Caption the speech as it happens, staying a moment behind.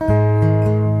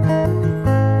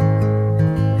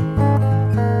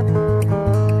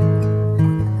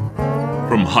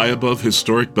high above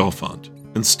historic Bellefonte,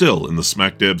 and still in the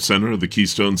smack-dab center of the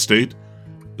Keystone State,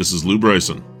 this is Lou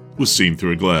Bryson with Seen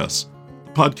Through a Glass,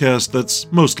 the podcast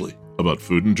that's mostly about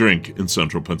food and drink in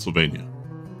central Pennsylvania.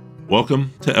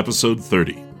 Welcome to episode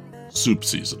 30, Soup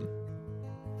Season.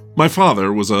 My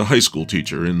father was a high school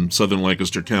teacher in southern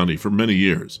Lancaster County for many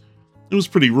years. It was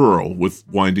pretty rural, with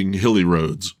winding, hilly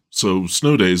roads, so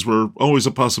snow days were always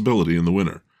a possibility in the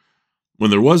winter. When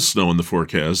there was snow in the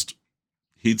forecast,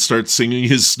 he'd start singing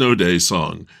his snow day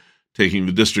song, taking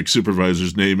the district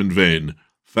supervisor's name in vain.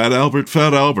 Fat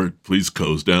Albert, please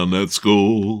close down that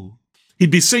school. He'd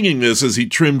be singing this as he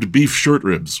trimmed beef short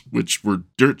ribs, which were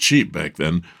dirt cheap back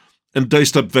then, and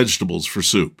diced up vegetables for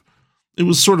soup. It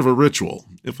was sort of a ritual.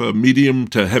 If a medium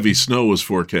to heavy snow was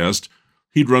forecast,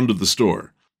 he'd run to the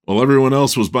store. While everyone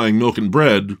else was buying milk and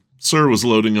bread, Sir was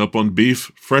loading up on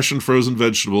beef, fresh and frozen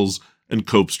vegetables, and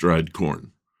Cope's dried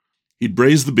corn. He'd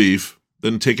braise the beef,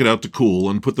 then take it out to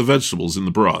cool and put the vegetables in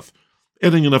the broth,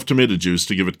 adding enough tomato juice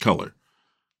to give it color.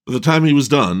 By the time he was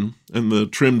done, and the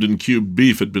trimmed and cubed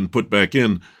beef had been put back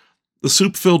in, the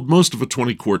soup filled most of a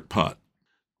 20-quart pot.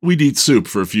 We'd eat soup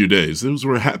for a few days. Those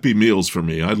were happy meals for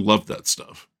me. I loved that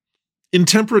stuff. In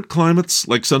temperate climates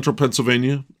like central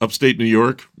Pennsylvania, upstate New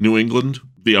York, New England,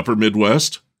 the upper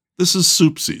Midwest, this is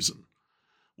soup season.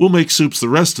 We'll make soups the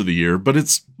rest of the year, but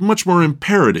it's much more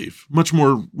imperative, much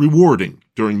more rewarding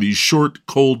during these short,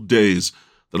 cold days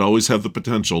that always have the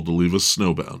potential to leave us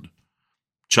snowbound.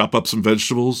 Chop up some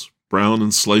vegetables, brown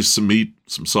and slice some meat,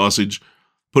 some sausage,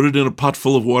 put it in a pot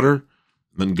full of water,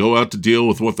 and then go out to deal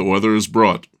with what the weather has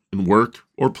brought in work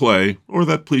or play or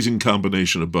that pleasing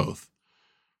combination of both.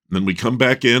 And then we come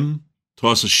back in,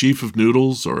 toss a sheaf of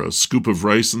noodles or a scoop of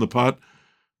rice in the pot,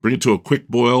 bring it to a quick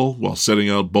boil while setting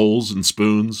out bowls and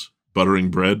spoons, buttering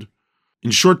bread.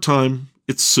 In short time,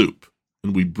 it's soup,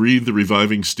 and we breathe the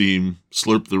reviving steam,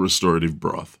 slurp the restorative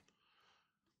broth.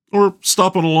 Or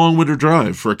stop on a long winter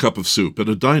drive for a cup of soup at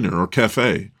a diner or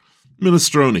cafe.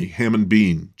 Minestrone, ham and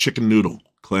bean, chicken noodle,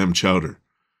 clam chowder.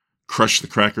 Crush the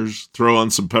crackers, throw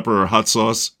on some pepper or hot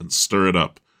sauce, and stir it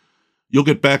up. You'll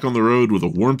get back on the road with a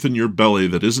warmth in your belly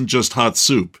that isn't just hot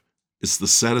soup, it's the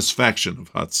satisfaction of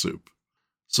hot soup.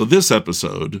 So this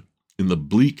episode, in the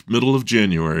bleak middle of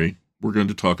January, we're going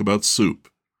to talk about soup.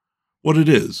 What it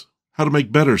is, how to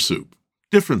make better soup,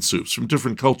 different soups from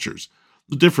different cultures,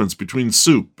 the difference between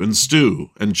soup and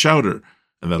stew and chowder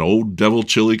and that old devil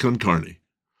chili con carne.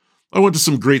 I went to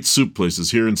some great soup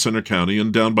places here in Center County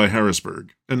and down by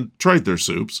Harrisburg and tried their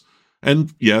soups.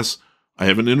 And yes, I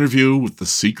have an interview with the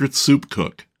secret soup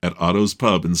cook at Otto's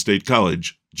Pub in State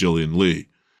College, Jillian Lee.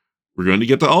 We're going to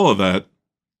get to all of that.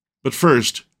 But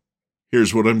first,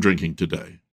 here's what I'm drinking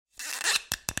today.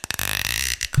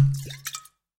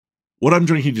 What I'm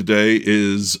drinking today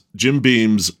is Jim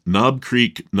Beam's Knob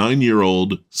Creek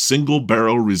 9-year-old single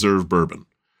barrel reserve bourbon.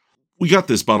 We got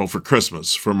this bottle for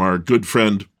Christmas from our good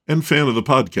friend and fan of the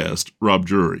podcast, Rob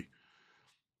Drury.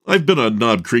 I've been a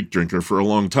Knob Creek drinker for a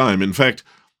long time. In fact,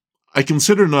 I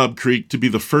consider Knob Creek to be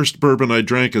the first bourbon I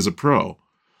drank as a pro.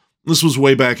 This was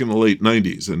way back in the late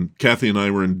 90s, and Kathy and I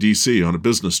were in D.C. on a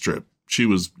business trip. She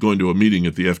was going to a meeting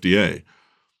at the FDA.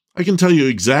 I can tell you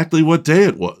exactly what day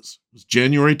it was. It was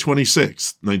January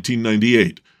 26th,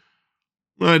 1998.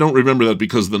 I don't remember that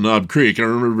because of the Knob Creek. I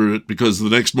remember it because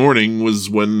the next morning was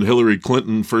when Hillary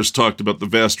Clinton first talked about the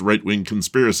vast right-wing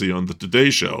conspiracy on the Today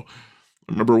Show.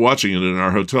 I remember watching it in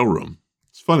our hotel room.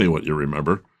 It's funny what you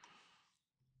remember.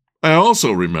 I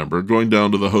also remember going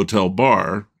down to the hotel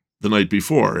bar the night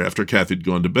before, after Kathy had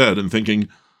gone to bed, and thinking,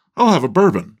 I'll have a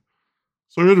bourbon.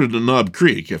 So I ordered a Knob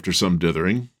Creek after some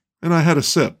dithering, and I had a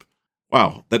sip.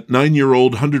 Wow, that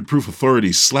 9-year-old 100-proof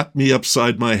authority slapped me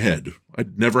upside my head.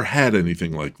 I'd never had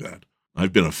anything like that.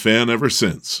 I've been a fan ever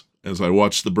since, as I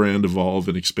watched the brand evolve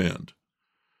and expand.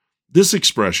 This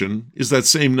expression is that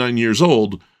same 9 years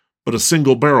old, but a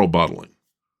single barrel bottling.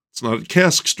 It's not at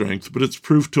cask strength, but it's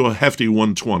proof to a hefty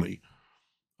 120.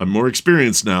 I'm more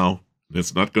experienced now, and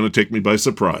it's not going to take me by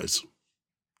surprise.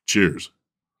 Cheers.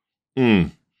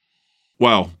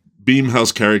 Wow, Beam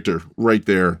House character right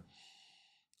there.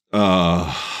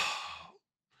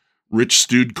 Rich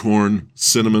stewed corn,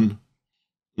 cinnamon,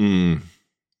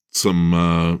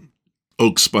 some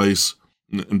oak spice,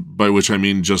 by which I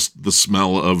mean just the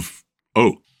smell of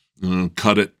oak.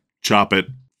 Cut it, chop it,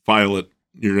 file it.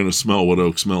 You're going to smell what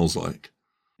oak smells like.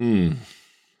 I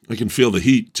can feel the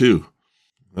heat, too.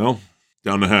 Well,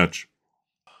 down the hatch.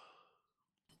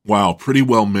 Wow, pretty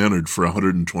well mannered for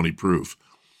 120 proof.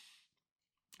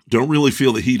 Don't really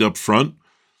feel the heat up front.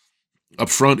 Up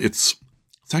front, it's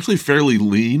actually fairly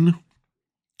lean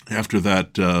after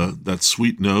that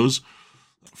sweet nose.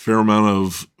 fair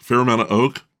amount of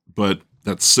oak, but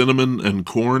that cinnamon and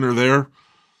corn are there.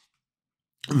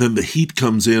 And then the heat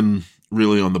comes in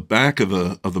really on the back of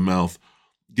the mouth,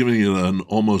 giving it an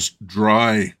almost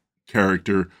dry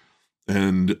character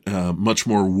and much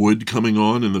more wood coming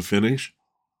on in the finish.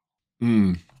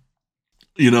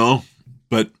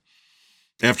 But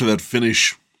after that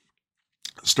finish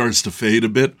starts to fade a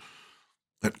bit,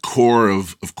 that core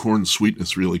of corn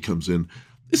sweetness really comes in.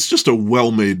 It's just a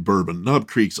well-made bourbon. Knob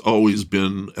Creek's always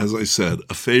been, as I said,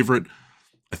 a favorite.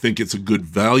 I think it's a good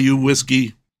value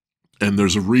whiskey, and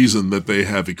there's a reason that they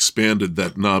have expanded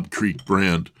that Knob Creek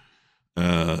brand.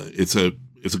 It's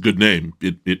a good name.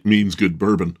 It means good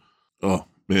bourbon. Oh,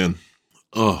 man.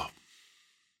 Oh,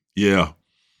 yeah.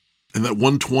 And that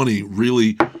 120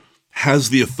 really has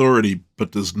the authority,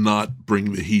 but does not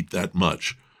bring the heat that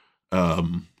much.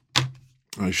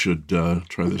 I should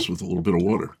try this with a little bit of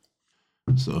water.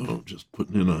 So just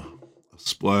putting in a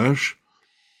splash.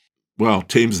 Wow,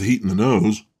 tames the heat in the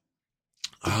nose.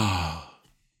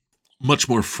 Much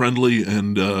more friendly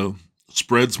and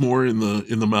spreads more in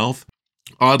the mouth.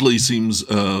 Oddly seems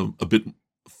a bit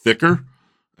thicker,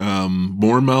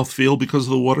 more mouthfeel because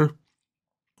of the water.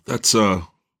 That's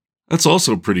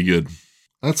also pretty good.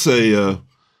 That's a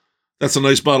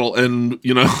nice bottle. And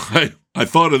I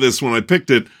thought of this when I picked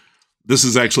it. This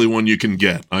is actually one you can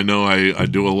get. I know I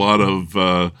do a lot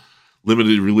of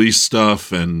limited release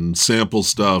stuff and sample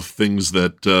stuff, things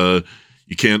that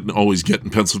you can't always get in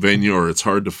Pennsylvania or it's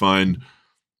hard to find.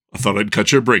 I thought I'd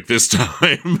cut you a break this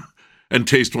time and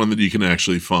taste one that you can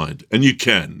actually find. And you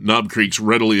can. Knob Creek's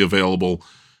readily available.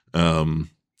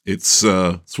 It's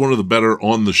one of the better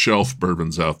on-the-shelf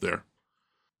bourbons out there.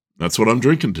 That's what I'm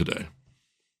drinking today.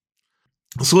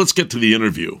 So let's get to the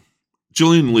interview.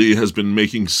 Gillian Lee has been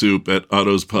making soup at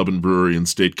Otto's Pub and Brewery in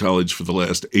State College for the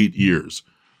last 8 years.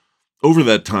 Over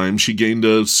that time, she gained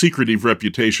a secretive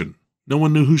reputation. No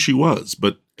one knew who she was,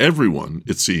 but everyone,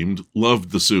 it seemed,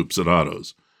 loved the soups at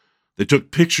Otto's. They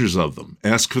took pictures of them,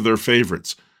 asked for their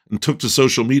favorites, and took to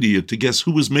social media to guess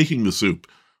who was making the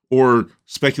soup, or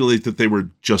speculate that they were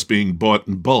just being bought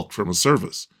in bulk from a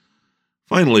service.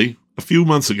 Finally, a few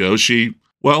months ago, she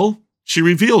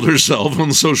revealed herself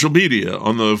on social media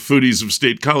on the Foodies of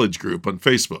State College group on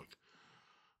Facebook.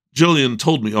 Jillian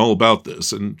told me all about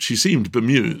this, and she seemed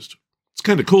bemused. It's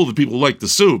kind of cool that people like the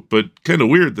soup, but kind of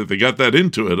weird that they got that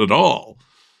into it at all.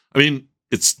 I mean,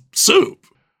 it's soup.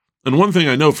 And one thing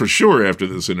I know for sure after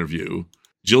this interview,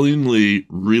 Gillian Lee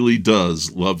really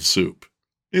does love soup.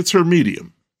 It's her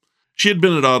medium. She had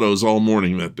been at Otto's all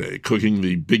morning that day, cooking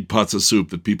the big pots of soup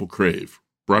that people crave.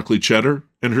 Broccoli cheddar,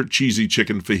 and her cheesy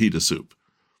chicken fajita soup.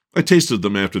 I tasted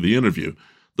them after the interview.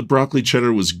 The broccoli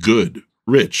cheddar was good,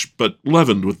 rich, but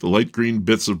leavened with the light green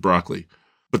bits of broccoli.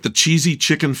 But the cheesy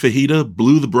chicken fajita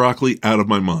blew the broccoli out of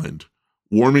my mind.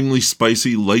 Warmingly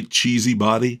spicy, light cheesy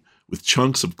body, with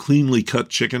chunks of cleanly cut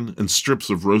chicken and strips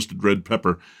of roasted red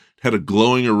pepper, had a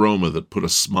glowing aroma that put a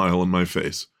smile on my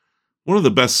face. One of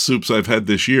the best soups I've had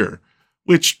this year,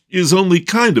 which is only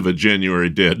kind of a January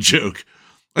dad joke.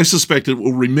 I suspect it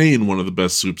will remain one of the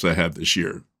best soups I have this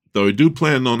year, though I do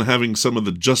plan on having some of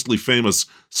the justly famous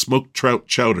smoked trout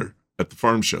chowder at the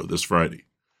farm show this Friday.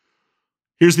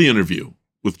 Here's the interview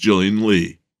with Gillian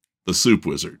Lee, the soup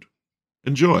wizard.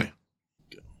 Enjoy.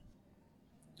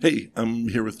 Hey, I'm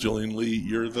here with Gillian Lee.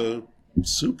 You're the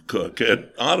soup cook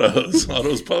at Otto's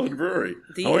Pub and Brewery.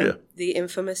 How are you? The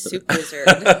infamous soup wizard.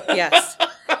 Yes.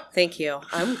 Thank you.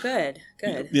 I'm good.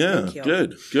 Good. Yeah, Thank you.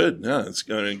 Good. Yeah, it's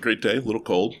a great day, a little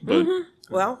cold, but...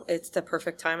 Mm-hmm. Well, it's the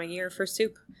perfect time of year for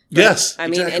soup. Yes, I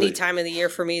mean, exactly. any time of the year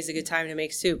for me is a good time to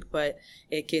make soup, but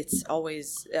it gets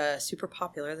always super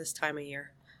popular this time of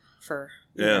year for...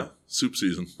 soup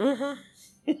season. Mm-hmm.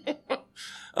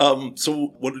 So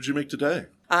what did you make today?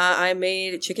 I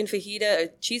made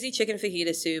cheesy chicken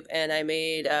fajita soup, and I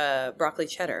made broccoli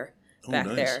cheddar. Back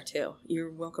nice. there too. You're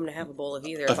welcome to have a bowl of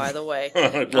either, by the way.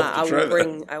 I'd love to try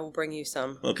that. I will bring you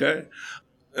some. Okay.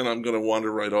 And I'm going to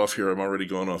wander right off here. I'm already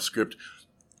going off script.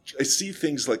 I see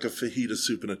things like a fajita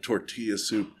soup and a tortilla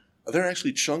soup. Are there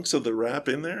actually chunks of the wrap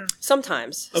in there?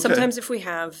 Sometimes. Okay. Sometimes if we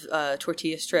have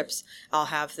tortilla strips,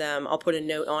 I'll put a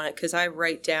note on it because I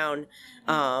write down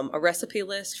a recipe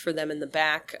list for them in the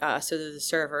back so that the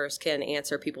servers can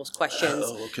answer people's questions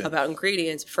about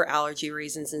ingredients for allergy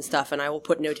reasons and stuff. And I will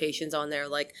put notations on there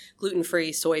like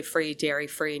gluten-free, soy-free,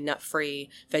 dairy-free, nut-free,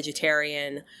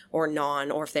 vegetarian, or non,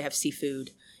 or if they have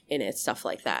seafood in it, stuff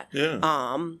like that. Yeah.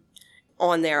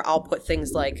 On there, I'll put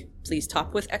things like, please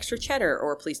top with extra cheddar,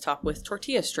 or please top with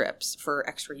tortilla strips for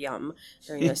extra yum,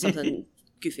 or something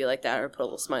goofy like that or put a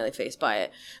little smiley face by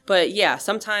it. But yeah,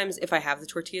 sometimes if I have the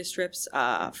tortilla strips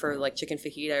for like chicken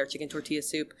fajita or chicken tortilla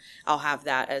soup, I'll have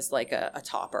that as like a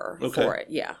topper for it.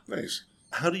 Yeah. Nice.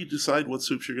 How do you decide what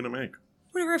soups you're going to make?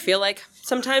 Whatever I feel like.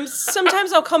 Sometimes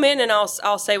I'll come in and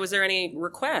I'll say, was there any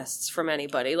requests from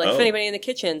anybody? Like if anybody in the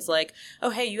kitchen's like,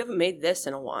 oh, hey, you haven't made this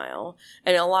in a while.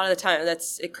 And a lot of the time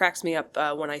it cracks me up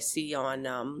when I see on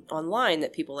online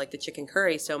that people like the chicken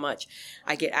curry so much.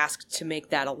 I get asked to make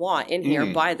that a lot in here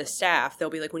by the staff. They'll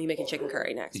be like, when are you making chicken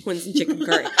curry next? When's the chicken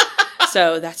curry?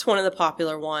 So that's one of the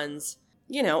popular ones.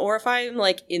 You know, or if I'm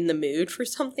like in the mood for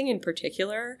something in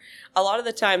particular, a lot of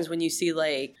the times when you see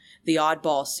like the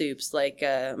oddball soups, like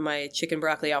my chicken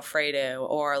broccoli Alfredo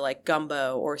or like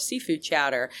gumbo or seafood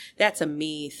chowder, that's a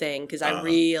me thing because I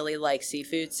really like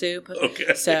seafood soup.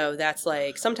 Okay. So that's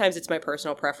like, sometimes it's my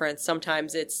personal preference.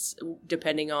 Sometimes it's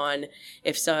depending on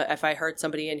if I heard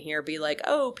somebody in here be like,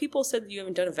 oh, people said that you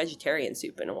haven't done a vegetarian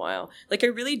soup in a while. Like I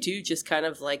really do just kind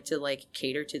of like to like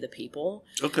cater to the people.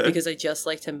 Okay. Because I just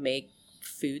like to make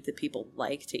food that people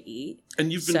like to eat.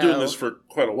 And you've been doing this for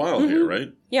quite a while here,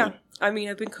 right? Yeah. I mean,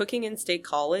 I've been cooking in State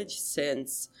College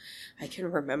since I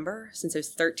can remember, since I was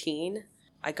 13.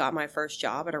 I got my first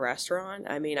job at a restaurant.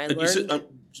 I mean, I learned...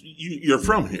 You're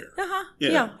from here? Uh-huh.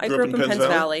 Yeah. I grew up in Penns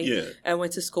Valley. Yeah. I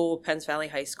went to school at Penns Valley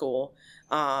High School.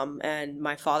 And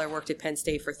my father worked at Penn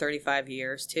State for 35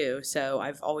 years, too. So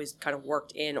I've always kind of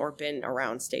worked in or been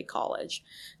around State College.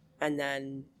 And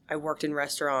then I worked in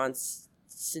restaurants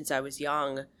since I was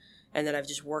young, and then I've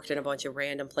just worked in a bunch of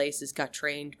random places, got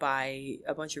trained by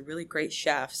a bunch of really great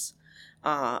chefs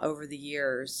over the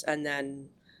years, and then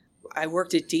I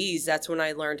worked at Dee's. That's when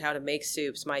I learned how to make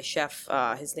soups. My chef,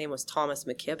 his name was Thomas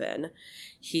McKibben.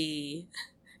 He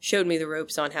showed me the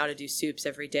ropes on how to do soups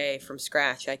every day from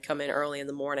scratch. I'd come in early in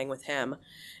the morning with him,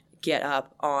 get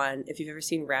up on, if you've ever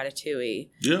seen Ratatouille,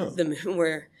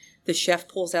 where the chef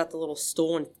pulls out the little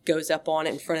stool and goes up on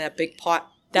it in front of that big pot.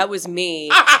 That was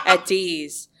me at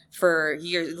Dee's for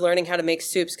years, learning how to make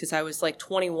soups because I was like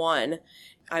 21.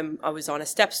 I was on a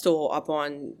step stool up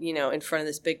on, in front of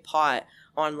this big pot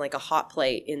on like a hot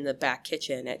plate in the back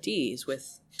kitchen at Dee's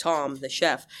with Tom, the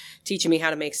chef, teaching me how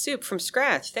to make soup from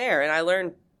scratch there. And I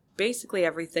learned basically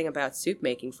everything about soup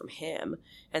making from him.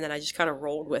 And then I just kind of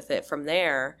rolled with it from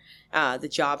there. The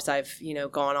jobs I've,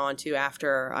 gone on to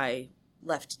after I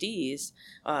left Dee's,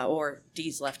 or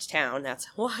Dee's left town. That's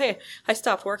why I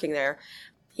stopped working there.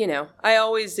 I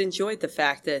always enjoyed the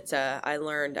fact that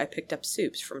I picked up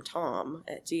soups from Tom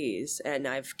at Dee's, and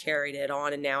I've carried it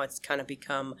on, and now it's kind of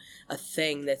become a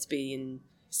thing that's been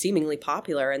seemingly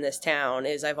popular in this town.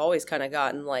 Is I've always kind of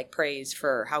gotten like praise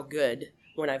for how good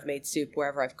when I've made soup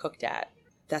wherever I've cooked at.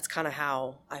 That's kind of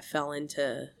how I fell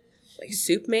into like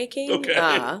soup making.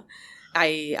 Okay.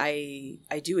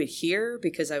 I do it here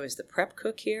because I was the prep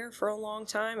cook here for a long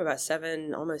time, about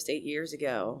 7, almost 8 years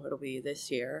ago. It'll be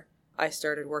this year. I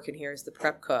started working here as the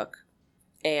prep cook.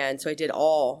 And so I did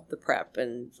all the prep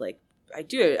and like I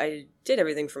did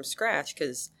everything from scratch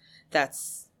because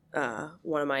that's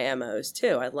one of my MOs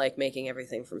too. I like making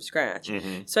everything from scratch.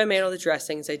 Mm-hmm. So I made all the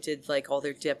dressings. I did like all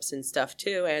their dips and stuff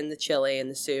too, and the chili and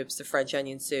the soups, the French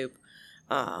onion soup,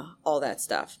 all that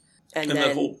stuff. And then,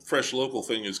 that whole fresh local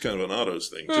thing is kind of an Otto's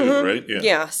thing too, right? Yeah.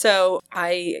 Yeah. So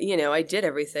I did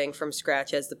everything from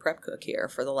scratch as the prep cook here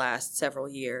for the last several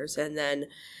years. And then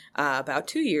about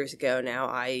 2 years ago now,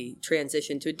 I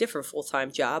transitioned to a different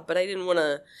full-time job, but I didn't want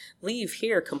to leave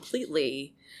here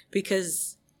completely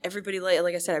because everybody,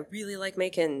 like I said, I really like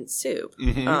making soup.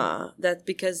 Mm-hmm. That's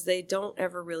because they don't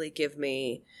ever really give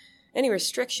me any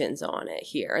restrictions on it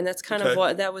here. And that's kind of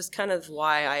why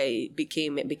it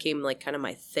became like kind of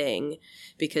my thing,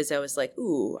 because I was like,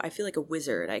 ooh, I feel like a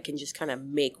wizard. I can just kind of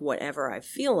make whatever I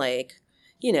feel like,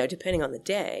 depending on the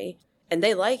day. And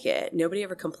they like it. Nobody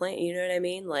ever complained. You know what I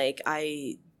mean? Like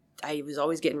I was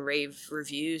always getting rave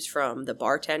reviews from the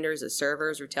bartenders, the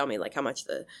servers would tell me like how much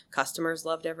the customers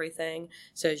loved everything.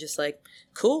 So it's just like,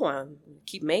 cool,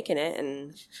 keep making it.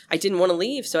 And I didn't want to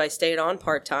leave, so I stayed on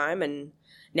part-time, and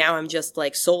now I'm just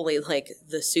like solely like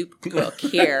the soup cook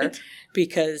here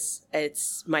because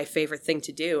it's my favorite thing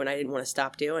to do, and I didn't want to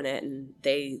stop doing it. And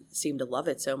they seem to love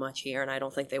it so much here, and I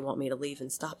don't think they want me to leave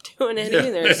and stop doing it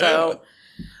either. So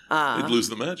they'd lose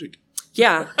the magic.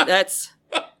 Yeah, that's,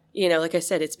 like I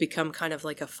said, it's become kind of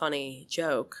like a funny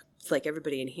joke. It's like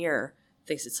everybody in here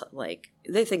thinks it's like,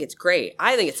 they think it's great.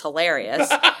 I think it's hilarious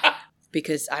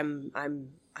because I'm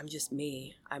just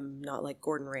me. I'm not like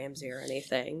Gordon Ramsay or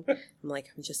anything.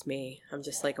 I'm just me. I'm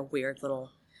just like a weird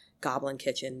little goblin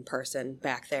kitchen person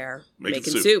back there making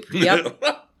soup. Yep.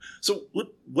 So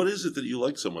what is it that you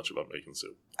like so much about making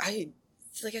soup?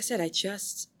 Like I said,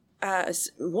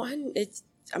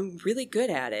 I'm really good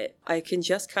at it. I can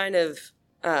just kind of,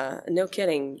 no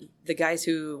kidding, the guys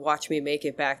who watch me make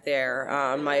it back there,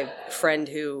 my friend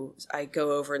who I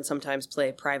go over and sometimes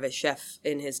play private chef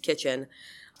in his kitchen,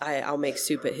 I'll make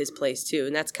soup at his place too.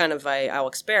 And that's kind of, I'll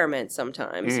experiment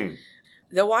sometimes.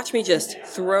 They'll watch me just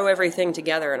throw everything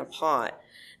together in a pot,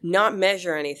 not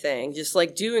measure anything, just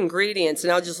like do ingredients.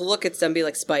 And I'll just look at them and be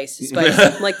like, spice.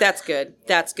 I'm like, that's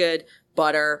good.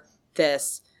 Butter,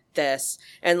 this.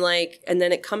 And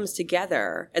then it comes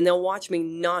together, and they'll watch me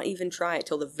not even try it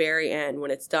till the very end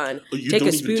when it's done. Oh, you don't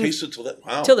even taste it till that?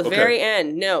 Wow. Till the very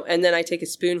end. No. And then I take a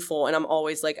spoonful, and I'm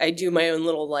always like, I do my own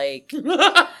little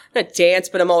not dance,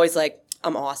 but I'm always like,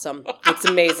 I'm awesome. It's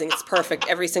amazing. It's perfect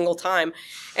every single time.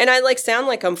 And I sound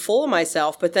like I'm full of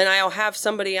myself, but then I'll have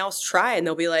somebody else try and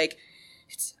they'll be like,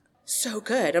 it's so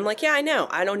good. I'm like, yeah, I know.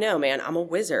 I don't know, man. I'm a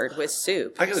wizard with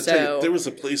soup. I got to tell you, there was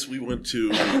a place we went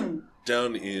to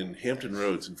down in Hampton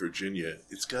Roads in Virginia.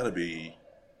 It's got to be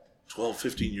 12,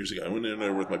 15 years ago. I went in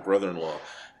there with my brother-in-law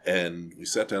and we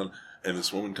sat down and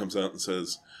this woman comes out and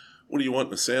says, what do you want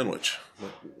in a sandwich? I'm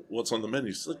like, what's on the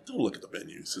menu? She's like, don't look at the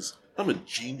menu. She says, I'm a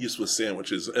genius with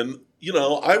sandwiches. And,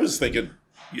 I was thinking,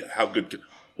 yeah, how good.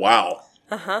 Wow.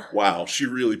 Uh-huh. Wow. She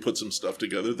really put some stuff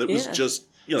together that was just,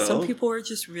 Some people are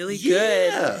just really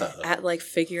good at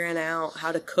figuring out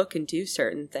how to cook and do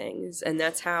certain things. And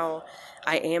that's how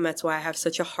I am. That's why I have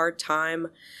such a hard time.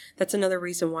 That's another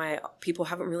reason why people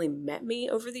haven't really met me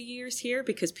over the years here,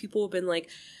 because people have been like,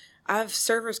 I have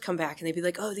servers come back and they'd be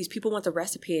like, oh, these people want the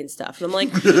recipe and stuff. And I'm like,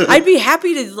 I'd be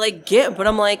happy to get, but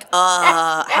I'm like,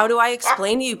 how do I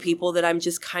explain to you people that I'm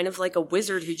just kind of like a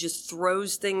wizard who just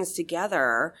throws things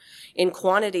together in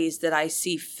quantities that I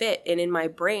see fit, and in my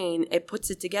brain it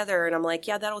puts it together and I'm like,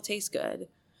 yeah, that'll taste good.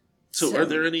 So are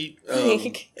there any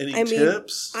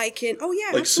tips? I can. Oh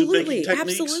yeah, like absolutely, soup making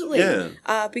techniques? Absolutely.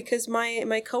 Yeah. Because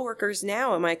my coworkers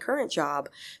now at my current job,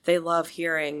 they love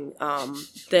hearing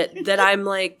that I'm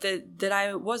like that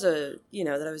I was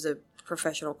a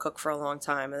professional cook for a long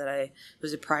time, and that I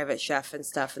was a private chef and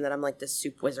stuff, and that I'm like this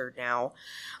soup wizard now.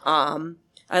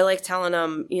 I like telling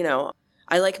them,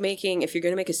 I like making, if you're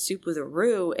going to make a soup with a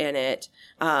roux in it,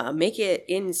 make it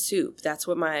in soup. That's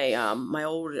what my my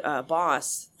old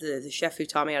boss, the chef who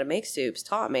taught me how to make soups,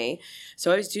 taught me.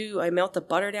 So I melt the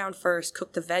butter down first,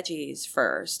 cook the veggies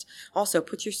first. Also,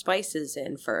 put your spices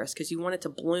in first because you want it to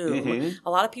bloom. Mm-hmm. A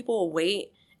lot of people will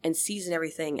wait and season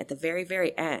everything at the very,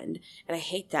 very end. And I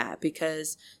hate that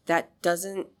because that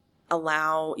doesn't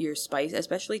allow your spice,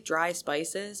 especially dry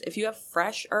spices. If you have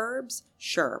fresh herbs,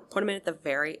 sure, put them in at the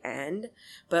very end.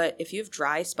 But if you have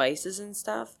dry spices and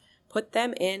stuff, put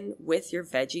them in with your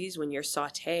veggies when you're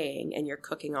sauteing and you're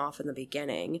cooking off in the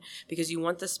beginning, because you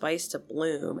want the spice to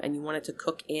bloom and you want it to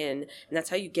cook in, and that's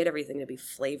how you get everything to be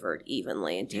flavored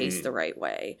evenly and taste the right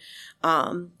way.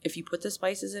 If you put the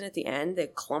spices in at the end, they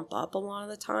clump up a lot of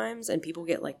the times and people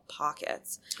get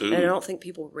pockets. Ooh. And I don't think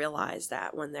people realize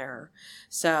that when they're...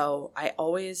 So I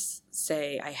always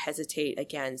say I hesitate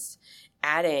against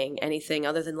adding anything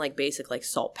other than basic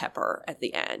salt, pepper at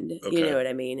the end. Okay. You know what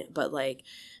I mean? But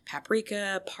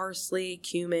paprika, parsley,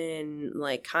 cumin,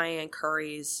 cayenne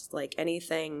curries,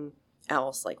 anything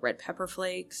else, red pepper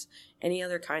flakes, any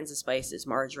other kinds of spices,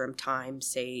 marjoram, thyme,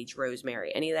 sage,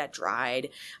 rosemary, any of that dried.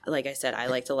 Like I said, I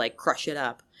like to crush it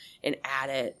up and add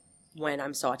it when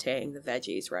I'm sauteing the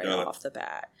veggies off the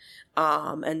bat.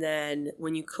 And then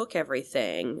when you cook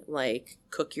everything,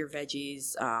 cook your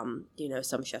veggies,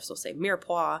 some chefs will say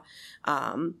mirepoix.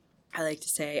 I like to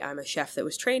say I'm a chef that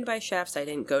was trained by chefs. I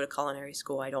didn't go to culinary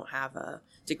school. I don't have a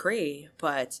degree,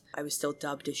 but I was still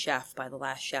dubbed a chef by the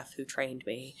last chef who trained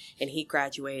me. And he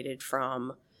graduated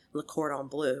from Le Cordon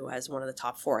Bleu as one of the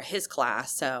top 4 of his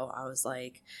class. So I was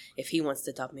like, if he wants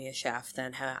to dub me a chef,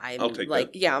 then I'll take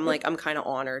that. Yeah, I'm kind of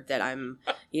honored that I'm,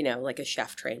 a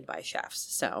chef trained by chefs.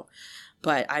 So,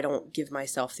 but I don't give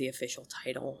myself the official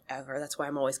title ever. That's why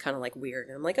I'm always kind of weird.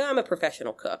 And I'm like, I'm a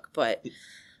professional cook, but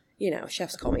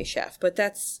chefs call me chef. But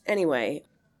that's, anyway,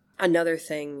 another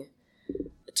thing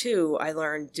too, I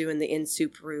learned doing the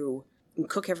in-soup roux. You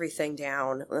cook everything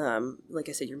down. Like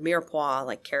I said, your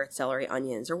mirepoix, carrot, celery,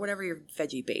 onions, or whatever your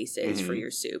veggie base is for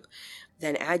your soup.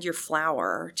 Then add your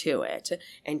flour to it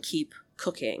and keep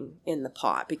cooking in the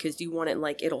pot, because you want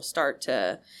it it'll start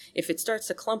to, if it starts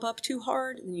to clump up too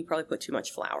hard, then you probably put too much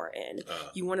flour in.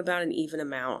 You want about an even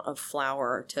amount of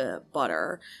flour to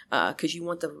butter, because you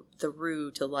want the roux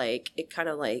to it kind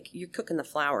of you're cooking the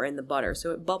flour in the butter,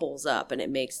 so it bubbles up and it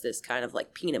makes this kind of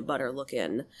peanut butter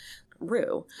looking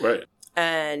roux. Right.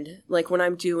 And when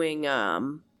I'm doing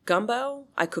Gumbo,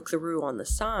 I cook the roux on the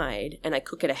side, and I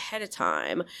cook it ahead of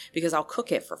time because I'll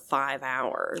cook it for 5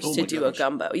 hours to do a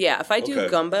gumbo. Yeah, if I do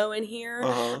gumbo in here,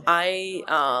 I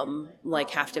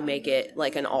have to make it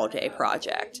like an all-day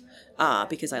project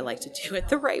because I like to do it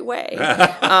the right way.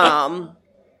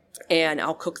 And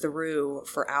I'll cook the roux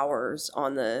for hours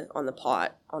on the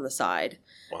pot on the side.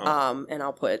 Wow. And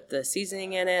I'll put the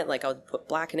seasoning in it, like I'll put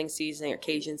blackening seasoning or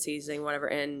Cajun seasoning, whatever,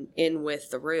 in with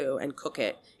the roux and cook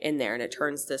it in there. And it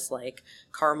turns this like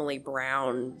caramely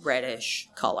brown, reddish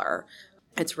color.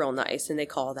 It's real nice. And they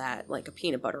call that like a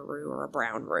peanut butter roux or a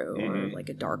brown roux or like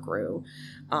a dark roux.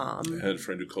 I had a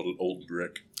friend who called it old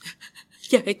brick.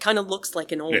 Yeah, it kind of looks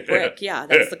like an old brick. Yeah,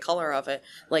 that's the color of it.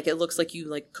 Like, it looks like you,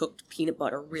 like, cooked peanut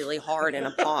butter really hard in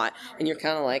a pot, and you're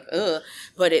kind of like, ugh.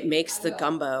 But it makes the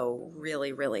gumbo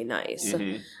really, really nice.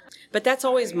 Mm-hmm. But that's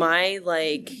always my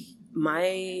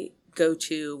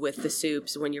go-to with the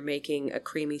soups when you're making a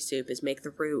creamy soup is make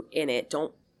the roux in it.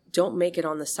 Don't make it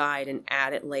on the side and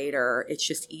add it later. It's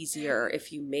just easier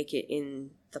if you make it in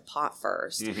the pot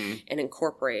first and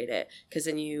incorporate it, because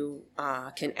then you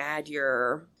can add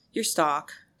your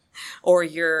stock or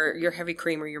your heavy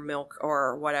cream or your milk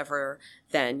or whatever,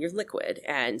 then your liquid,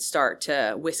 and start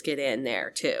to whisk it in there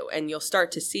too. And you'll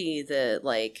start to see the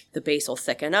base will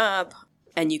thicken up,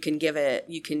 and you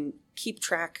can keep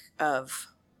track of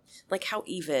like how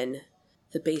even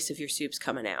the base of your soup's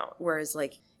coming out. Whereas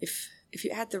like if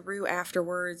you add the roux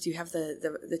afterwards, you have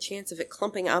the chance of it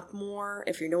clumping up more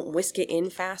if you don't whisk it in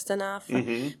fast enough.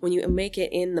 Mm-hmm. When you make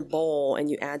it in the bowl and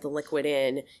you add the liquid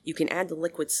in, you can add the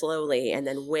liquid slowly and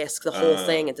then whisk the whole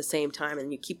thing at the same time,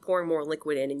 and you keep pouring more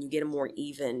liquid in and you get a more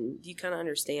even. You kind of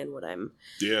understand what I'm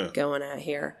going at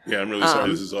here. Yeah, I'm really sorry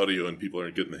this is audio and people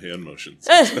aren't getting the hand motions.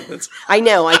 I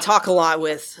know. I talk a lot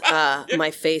with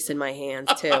my face and my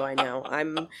hands too. I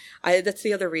know. That's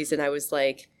the other reason I was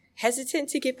like hesitant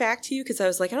to get back to you, because I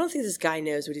was like, I don't think this guy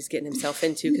knows what he's getting himself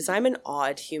into, because I'm an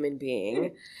odd human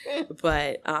being.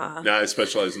 But I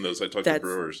specialize in those. I talk to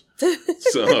brewers.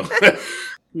 So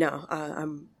no,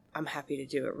 I'm happy to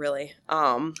do it, really.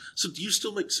 So do you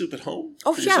still make soup at home?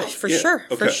 Oh yeah, for sure.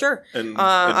 Okay. For sure. And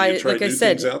I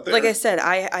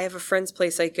have a friend's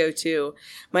place I go to.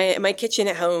 My kitchen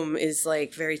at home is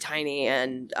like very tiny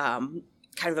and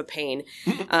kind of a pain.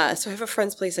 So I have a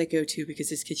friend's place I go to because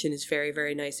his kitchen is very,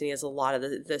 very nice, and he has a lot of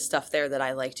the stuff there that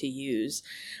I like to use.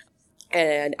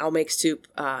 And I'll make soup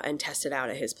and test it out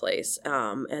at his place.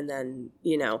 And then,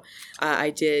 I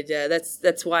did,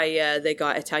 that's why they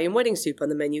got Italian wedding soup on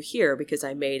the menu here, because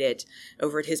I made it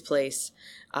over at his place,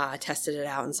 tested it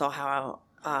out and saw how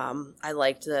I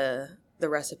liked the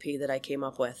recipe that I came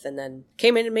up with, and then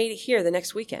came in and made it here the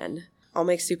next weekend. I'll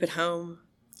make soup at home.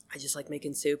 I just like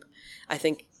making soup. I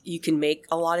think you can make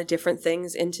a lot of different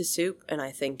things into soup, and I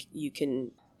think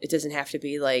it doesn't have to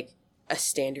be like a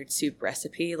standard soup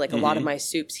recipe. Like a lot of my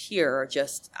soups here are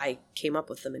just, I came up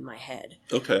with them in my head.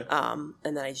 Okay. And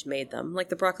then I just made them. Like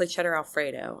the broccoli cheddar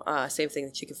Alfredo. Same thing,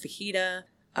 the chicken fajita.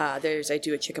 I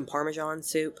do a chicken parmesan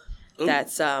soup. Ooh.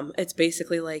 That's, it's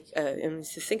basically like, and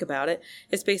to think about it,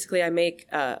 it's basically I make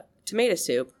tomato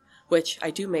soup, which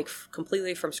I do make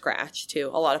completely from scratch, too.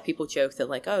 A lot of people joke that,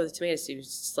 like, oh, the tomato soup is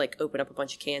just, like, open up a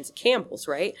bunch of cans of Campbell's,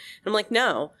 right? And I'm like,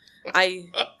 no. I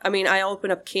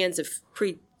open up cans of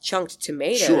pre-chunked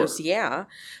tomatoes, sure. Yeah.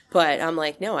 But I'm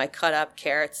like, no, I cut up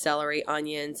carrots, celery,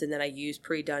 onions, and then I use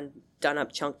done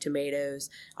up chunked tomatoes.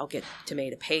 I'll get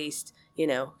tomato paste,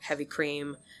 heavy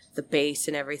cream, the base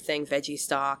and everything, veggie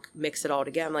stock, mix it all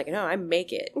together. I'm like, no, I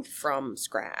make it from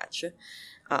scratch.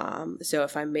 So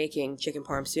if I'm making chicken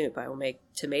parm soup, I will make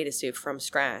tomato soup from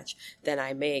scratch. Then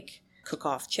I make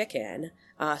cook-off chicken.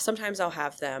 Sometimes I'll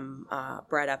have them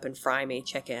bread up and fry me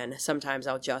chicken. Sometimes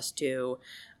I'll just do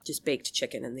baked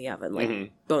chicken in the oven,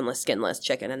 like boneless, skinless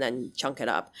chicken, and then chunk it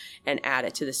up and add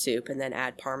it to the soup, and then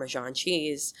add Parmesan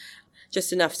cheese.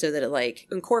 Just enough so that it like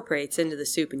incorporates into the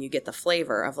soup and you get the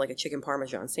flavor of like a chicken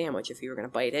Parmesan sandwich if you were going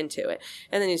to bite into it.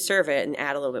 And then you serve it and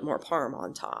add a little bit more parm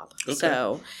on top. Okay.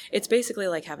 So it's basically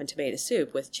like having tomato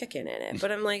soup with chicken in it. But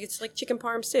I'm like, it's like chicken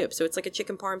parm soup. So it's like a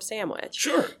chicken parm sandwich.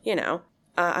 Sure.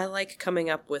 I like coming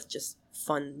up with just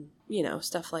fun,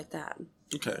 stuff like that.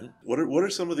 Okay. What are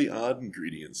some of the odd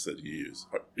ingredients that you use,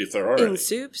 if there are in any?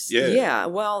 Soups? Yeah.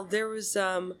 Well, there was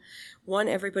one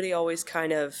everybody always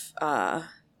kind of...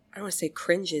 I don't want to say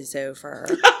cringes over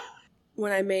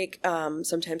when I make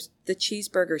sometimes the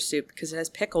cheeseburger soup, because it has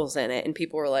pickles in it, and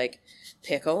people were like,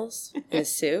 pickles in a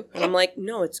soup? And I'm like,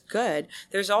 no, it's good.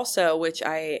 There's also, which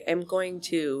I am going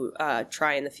to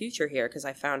try in the future here, because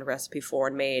I found a recipe for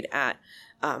and made at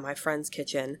my friend's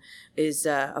kitchen, is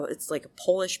it's like a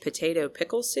Polish potato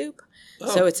pickle soup.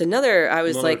 So it's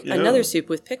another soup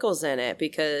with pickles in it,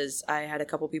 because I had a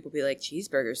couple people be like,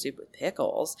 cheeseburger soup with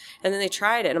pickles. And then they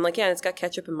tried it. And I'm like, yeah, it's got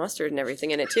ketchup and mustard and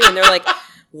everything in it too. And they're like,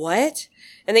 what?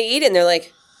 And they eat it and they're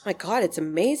like, oh my God, it's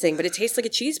amazing, but it tastes like a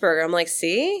cheeseburger. I'm like,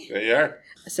 see? There you are.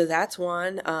 So that's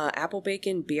one. Apple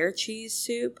bacon beer cheese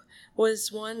soup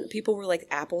was one. People were like,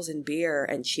 apples and beer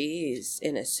and cheese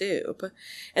in a soup.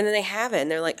 And then they have it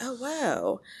and they're like, oh,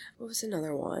 wow. What was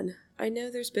another one? I know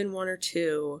there's been one or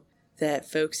two that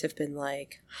folks have been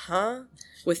like, huh?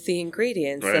 With the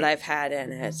ingredients that I've had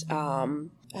in it.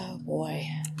 Oh, boy.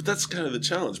 But that's kind of the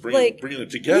challenge, bringing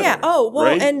it together. Yeah,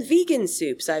 and vegan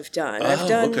soups I've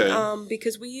done.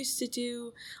 Because we used to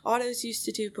do, Otto's used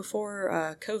to do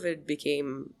before COVID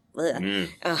became,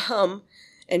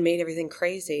 and made everything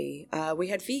crazy. We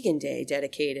had Vegan Day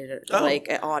dedicated, at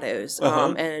Otto's.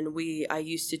 And I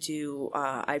used to do,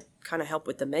 I kind of help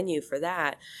with the menu for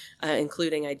that,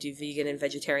 including I do vegan and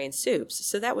vegetarian soups.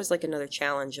 So that was like another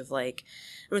challenge of like,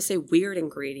 I want to say weird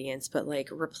ingredients, but like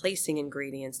replacing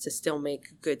ingredients to still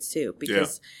make good soup.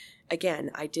 Because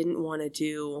again, I didn't want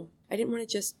to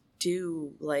just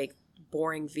do like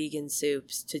boring vegan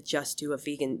soups to just do a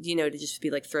vegan, to just be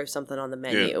like throw something on the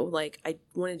menu. Yeah. Like I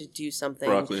wanted to do something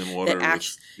broccoli and water.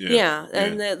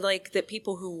 That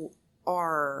people who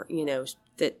are,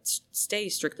 that stay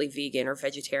strictly vegan or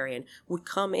vegetarian would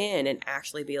come in and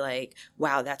actually be like,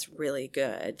 wow, that's really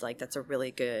good. Like that's a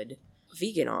really good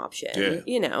vegan option,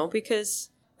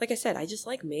 because like I said, I just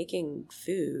like making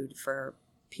food for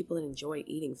people that enjoy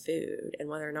eating food, and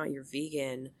whether or not you're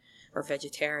vegan or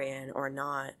vegetarian or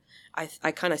not,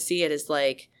 I kind of see it as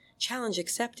like challenge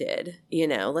accepted,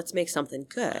 let's make something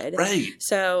good. Right.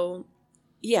 So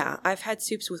yeah, I've had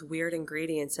soups with weird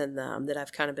ingredients in them that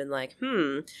I've kind of been like,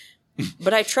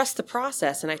 but I trust the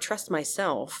process and I trust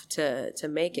myself to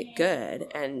make it good,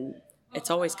 and it's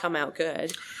always come out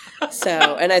good. So,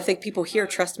 and I think people here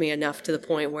trust me enough to the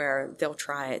point where they'll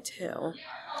try it too.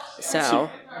 So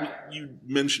you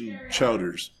mentioned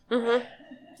chowders. Mm-hmm.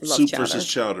 Soup chowder versus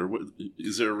chowder.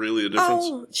 Is there really a difference?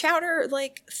 Oh, chowder,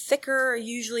 like thicker,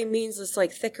 usually means it's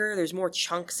like thicker. There's more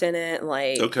chunks in it,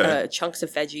 like chunks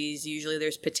of veggies. Usually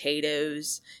there's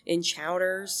potatoes in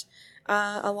chowders.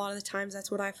 A lot of the times that's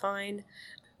what I find.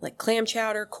 Like clam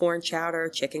chowder, corn chowder,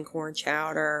 chicken corn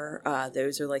chowder.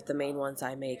 Those are like the main ones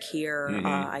I make here. Mm-hmm.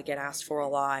 I get asked for a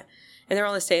lot. And they're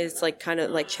all the same. It's like kind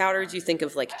of like chowders. You think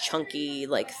of like chunky,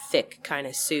 like thick kind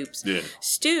of soups. Yeah.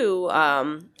 Stew,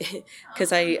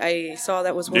 because I saw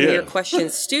that was one of your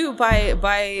questions. Stew,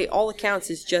 by all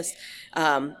accounts, is just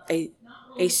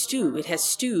a stew. It has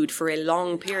stewed for a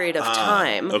long period of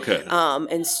time. Okay.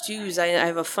 And stews, I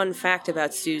have a fun fact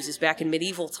about stews, is back in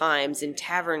medieval times in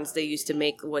taverns they used to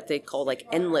make what they call like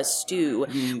endless stew,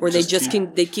 where they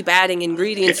keep adding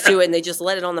ingredients to it and they just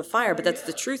let it on the fire. But that's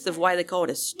the truth of why they call it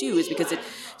a stew, is because it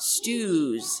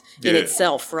stews in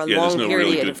itself for a long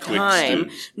period of time.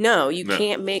 No, you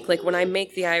can't make, like when I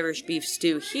make the Irish beef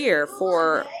stew here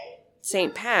for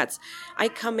St. Pat's, I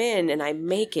come in and I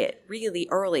make it really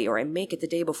early, or I make it the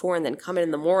day before and then come in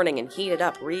the morning and heat it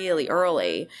up really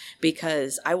early,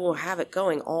 because I will have it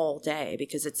going all day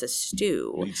because it's a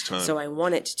stew. So I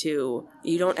want it to,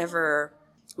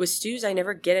 with stews, I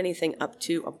never get anything up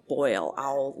to a boil.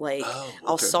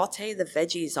 I'll saute the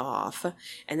veggies off,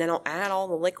 and then I'll add all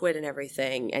the liquid and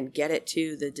everything and get it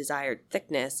to the desired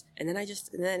thickness. And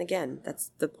then again,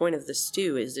 that's the point of the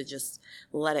stew, is to just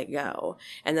let it go.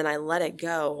 And then I let it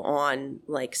go on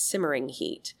like simmering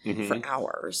heat for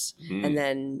hours. Mm-hmm. And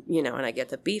then, and I get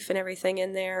the beef and everything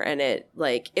in there, and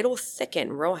it'll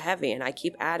thicken real heavy, and I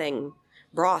keep adding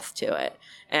broth to it,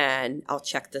 and I'll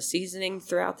check the seasoning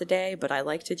throughout the day, but I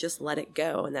like to just let it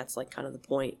go, and that's like kind of the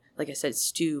point. Like I said,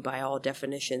 stew by all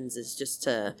definitions is just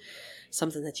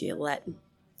something that you let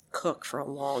cook for a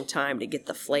long time to get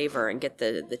the flavor and get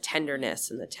the tenderness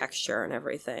and the texture and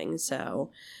everything. So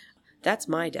that's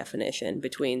my definition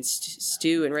between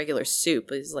stew and regular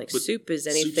soup. Is like, but soup is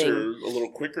anything. Soups are a little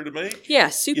quicker to make? Yeah,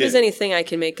 soup is anything I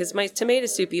can make, because my tomato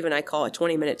soup, even I call it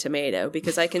 20-minute tomato,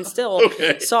 because I can still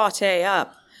saute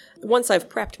up. Once I've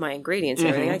prepped my ingredients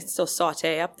and everything, I can still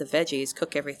saute up the veggies,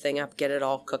 cook everything up, get it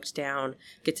all cooked down,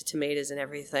 get the tomatoes and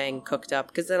everything cooked up,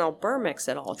 because then I'll burr mix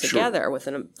it all together with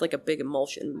a big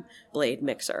emulsion blade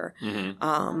mixer.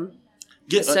 Mm-hmm.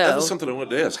 Yeah, that was something I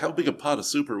wanted to ask. How big a pot of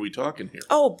soup are we talking here?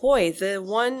 Oh boy, the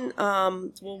one,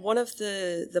 one of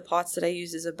the pots that I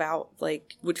use is about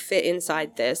would fit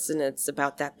inside this, and it's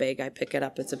about that big. I pick it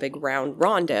up. It's a big round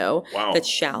rondo. Wow. That's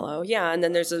shallow. Yeah, and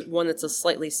then there's one that's a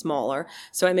slightly smaller.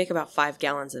 So I make about 5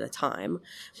 gallons at a time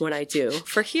when I do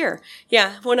for here.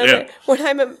 Yeah, when I'm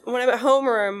at home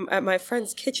or I'm at my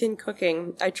friend's kitchen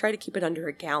cooking, I try to keep it under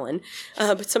a gallon.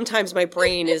 But sometimes my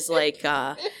brain is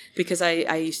because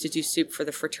I used to do soup for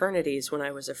the fraternities when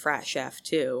I was a frat chef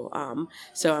too.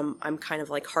 So I'm kind of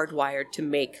hardwired to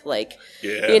make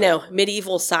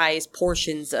medieval size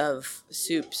portions of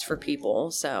soups for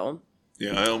people. So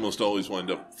yeah, I almost always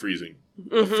wind up freezing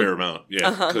a fair amount.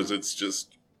 Yeah, because it's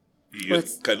just you get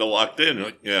kind of locked in. You're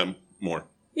like, yeah, more.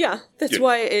 Yeah, that's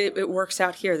why it works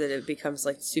out here that it becomes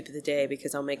like soup of the day,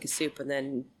 because I'll make a soup and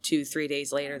then 2-3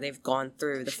 days later they've gone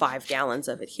through the 5 gallons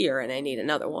of it here and I need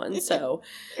another one. So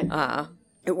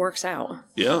it works out.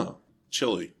 Yeah.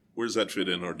 Chili. Where does that fit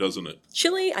in, or doesn't it?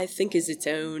 Chili, I think, is its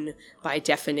own by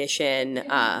definition.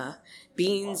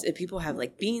 Beans, if people have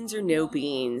beans or no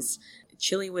beans,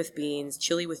 chili with beans,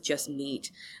 chili with just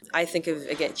meat. I think of,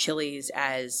 again, chilies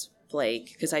as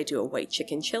because I do a white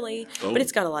chicken chili, but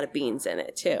it's got a lot of beans in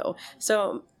it too.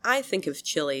 So I think of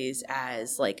chilies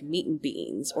as meat and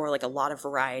beans, or a lot of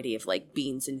variety of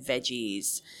beans and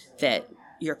veggies that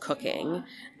you're cooking.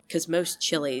 Because most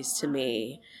chilies to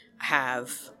me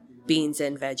have beans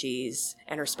and veggies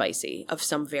and are spicy of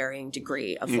some varying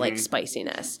degree of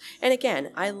spiciness. And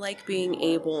again, I like being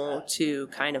able to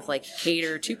kind of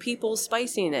cater to people's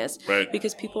spiciness, right?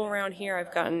 Because people around here,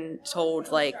 I've gotten told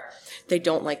they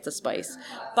don't like the spice.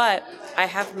 But I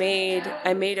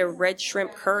made a red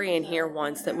shrimp curry in here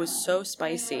once that was so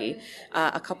spicy.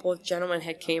 A couple of gentlemen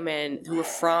had came in who were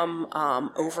from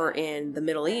over in the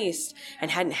Middle East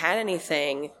and hadn't had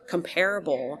anything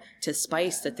comparable to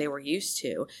spice that they were used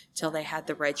to till they had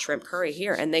the red shrimp curry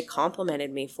here, and they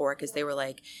complimented me for it because they were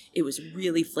it was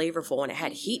really flavorful and it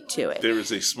had heat to it. There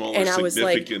was a smaller, and I was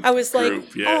like,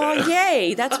 oh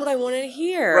yay, that's what I wanted to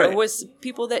hear. Right. Was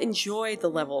people that enjoyed the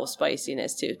level of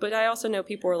spiciness too. But I also know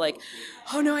people were like,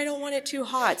 oh no, I don't want it too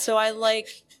hot. So I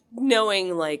like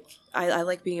knowing I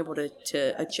like being able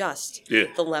to adjust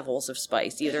the levels of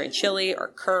spice, either in chili or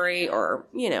curry or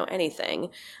anything.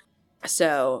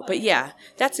 So, but yeah,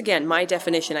 that's again, my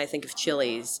definition, I think, of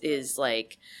chilies is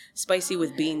spicy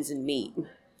with beans and meat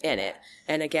in it.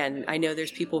 And again, I know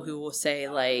there's people who will say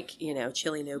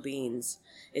chili no beans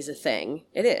is a thing.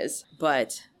 It is.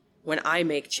 But when I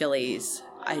make chilies,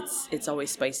 it's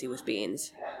always spicy with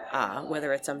beans.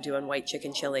 Whether it's I'm doing white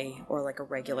chicken chili or a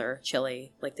regular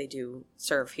chili like they do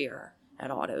serve here at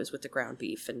Otto's with the ground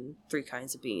beef and 3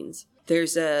 kinds of beans.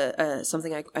 There's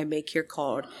something I make here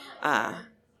called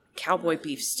cowboy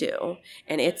beef stew,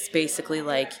 and it's basically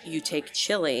you take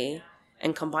chili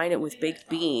and combine it with baked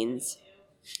beans,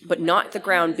 but not the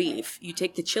ground beef. You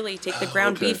take the chili, take the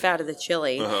ground beef out of the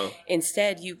chili.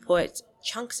 Instead you put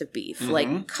chunks of beef,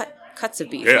 cuts of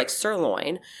beef, like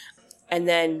sirloin, and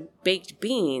then baked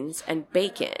beans and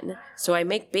bacon. So I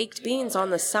make baked beans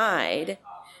on the side,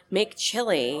 make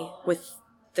chili with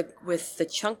the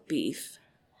chunk beef,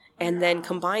 and then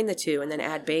combine the two, and then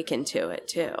add bacon to it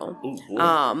too. Ooh,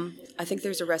 I think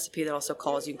there's a recipe that also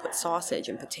calls you can put sausage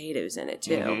and potatoes in it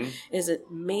too. It is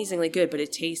amazingly good, but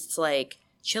it tastes like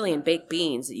chili and baked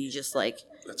beans that you just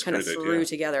kind of threw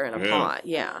together in a pot.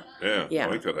 Yeah, I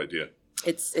like that idea.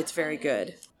 It's very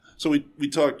good. So we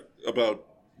talked about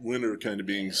winter kind of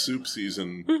being soup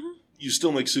season. You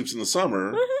still make soups in the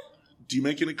summer. Do you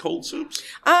make any cold soups?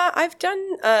 I've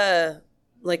done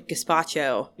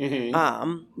gazpacho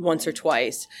once or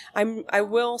twice. I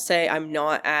will say I'm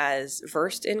not as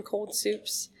versed in cold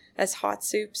soups as hot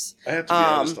soups. I have to be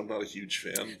honest, I'm not a huge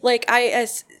fan.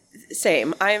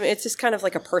 Same. It's just kind of a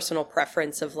personal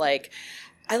preference of I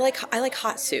like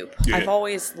hot soup. Yeah. I've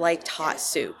always liked hot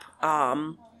soup.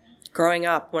 Growing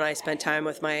up, when I spent time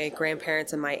with my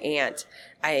grandparents and my aunt,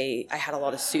 I had a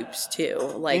lot of soups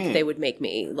too. They would make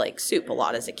me soup a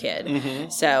lot as a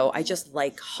kid. So I just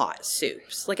like hot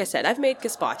soups. Like I said, I've made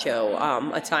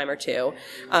gazpacho a time or two,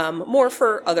 more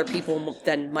for other people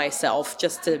than myself,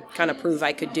 just to kind of prove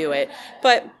I could do it.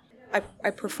 But I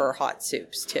prefer hot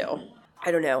soups too.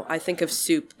 I don't know. I think of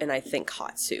soup and I think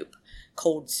hot soup.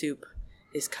 Cold soup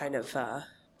is kind of...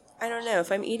 I don't know.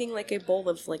 If I'm eating a bowl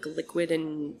of liquid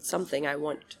and something, I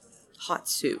want hot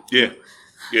soup. Yeah,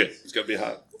 it's got to be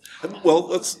hot. Well,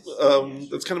 that's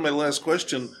kind of my last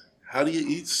question. How do you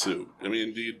eat soup? I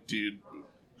mean, do you?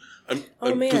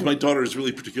 Because my daughter is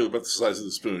really particular about the size of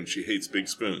the spoon. She hates big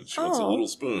spoons. She wants a little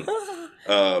spoon.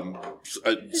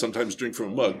 I sometimes drink from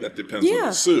a mug. That depends on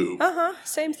the soup.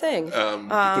 Same thing. You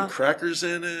put crackers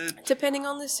in it? Depending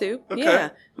on the soup, okay. Yeah.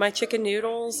 My chicken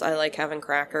noodles, I like having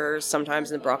crackers,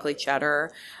 sometimes in the broccoli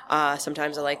cheddar.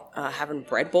 Sometimes I like having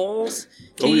bread bowls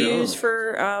to use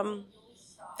for...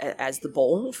 as the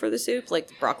bowl for the soup, like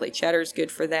the broccoli cheddar is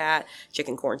good for that.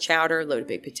 Chicken corn chowder, loaded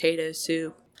baked potato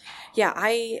soup.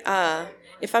 Yeah,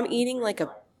 if I'm eating like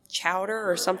a chowder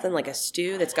or something like a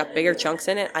stew that's got bigger chunks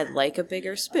in it, I like a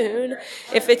bigger spoon.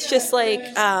 If it's just like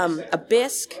a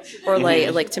bisque or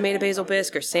like tomato basil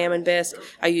bisque or salmon bisque,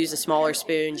 I use a smaller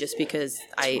spoon just because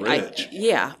I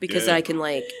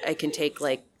can take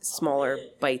like smaller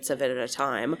bites of it at a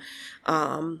time.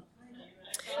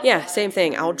 Yeah, same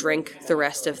thing. I'll drink the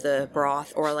rest of the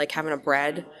broth, or like having a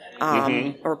bread,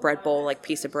 or a bread bowl, like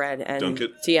piece of bread, and dunk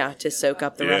it. to soak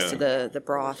up the rest of the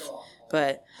broth.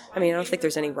 But I mean, I don't think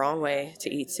there's any wrong way to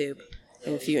eat soup,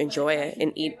 and if you enjoy it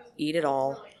and eat it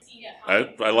all, I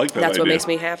like that. That's idea. What makes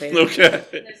me happy. Okay,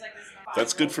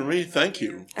 that's good for me. Thank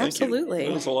you. Absolutely,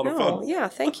 that was a lot of fun. Yeah,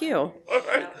 thank you. All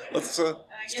right, let's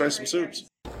try some soups.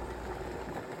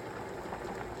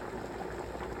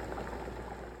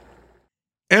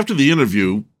 After the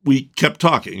interview, we kept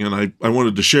talking, and I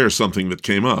wanted to share something that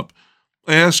came up.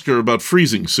 I asked her about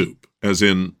freezing soup, as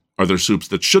in, are there soups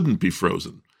that shouldn't be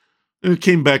frozen? And it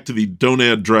came back to the don't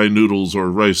add dry noodles or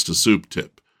rice to soup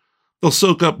tip. They'll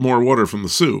soak up more water from the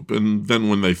soup, and then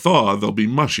when they thaw, they'll be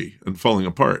mushy and falling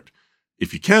apart.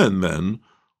 If you can, then,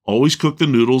 always cook the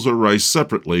noodles or rice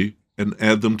separately and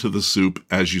add them to the soup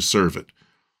as you serve it.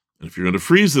 And if you're going to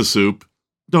freeze the soup,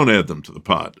 don't add them to the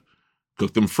pot.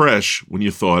 Cook them fresh when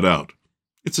you thaw it out.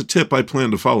 It's a tip I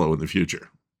plan to follow in the future.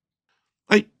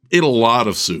 I ate a lot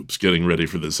of soups getting ready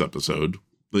for this episode.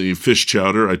 The fish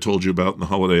chowder I told you about in the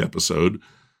holiday episode,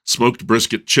 smoked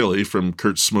brisket chili from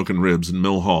Kurt's Smokin' Ribs in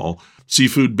Mill Hall,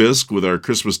 seafood bisque with our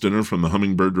Christmas dinner from the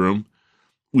Hummingbird Room.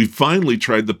 We finally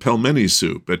tried the pelmeni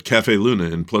soup at Cafe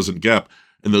Luna in Pleasant Gap,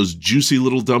 and those juicy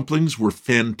little dumplings were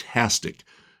fantastic,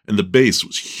 and the base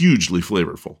was hugely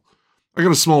flavorful. I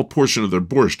got a small portion of their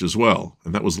borscht as well,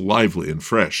 and that was lively and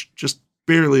fresh, just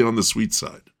barely on the sweet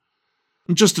side.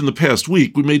 And just in the past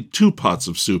week, we made 2 pots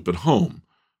of soup at home,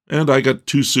 and I got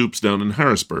 2 soups down in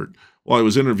Harrisburg while I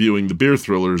was interviewing the Beer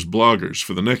Thrillers bloggers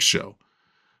for the next show.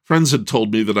 Friends had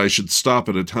told me that I should stop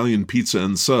at Italian Pizza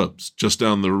and Subs, just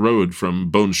down the road from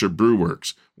Bonesher Brew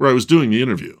Works, where I was doing the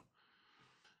interview.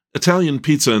 Italian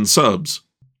Pizza and Subs,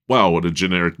 wow, what a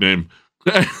generic name.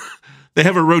 They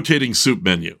have a rotating soup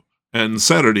menu. And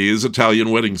Saturday is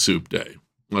Italian wedding soup day.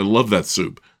 I love that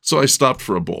soup, so I stopped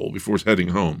for a bowl before heading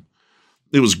home.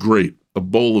 It was great. A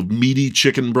bowl of meaty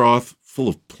chicken broth, full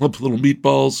of plump little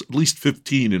meatballs, at least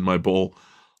 15 in my bowl,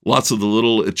 lots of the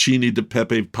little acini di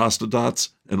pepe pasta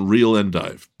dots, and real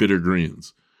endive, bitter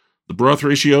greens. The broth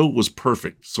ratio was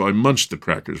perfect, so I munched the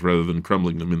crackers rather than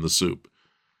crumbling them in the soup.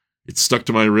 It stuck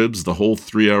to my ribs the whole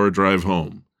 3-hour drive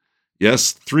home.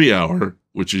 Yes, 3-hour,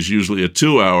 which is usually a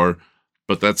 2-hour,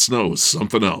 but that snow was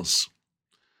something else.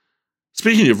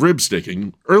 Speaking of rib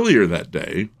sticking, earlier that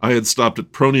day, I had stopped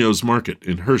at Pronio's Market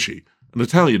in Hershey, an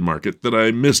Italian market that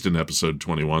I missed in episode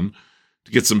 21,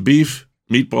 to get some beef,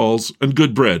 meatballs, and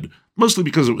good bread, mostly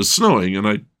because it was snowing and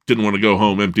I didn't want to go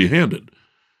home empty-handed.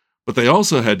 But they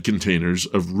also had containers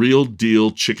of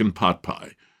real-deal chicken pot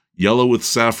pie, yellow with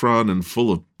saffron and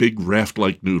full of big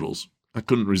raft-like noodles. I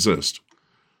couldn't resist.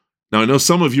 Now, I know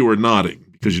some of you are nodding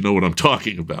because you know what I'm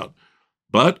talking about.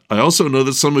 But I also know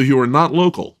that some of you are not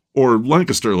local, or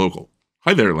Lancaster local.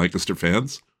 Hi there, Lancaster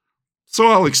fans. So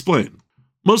I'll explain.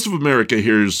 Most of America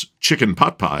hears chicken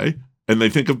pot pie, and they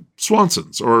think of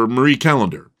Swanson's or Marie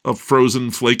Callender, a frozen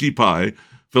flaky pie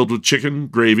filled with chicken,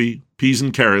 gravy, peas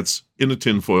and carrots in a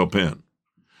tinfoil pan.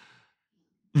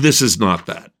 This is not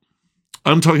that.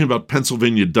 I'm talking about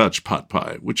Pennsylvania Dutch pot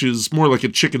pie, which is more like a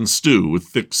chicken stew with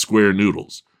thick square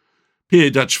noodles. PA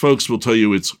Dutch folks will tell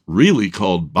you it's really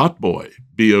called botboy,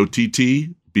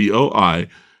 B-O-T-T-B-O-I,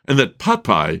 and that pot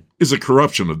pie is a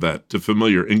corruption of that to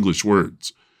familiar English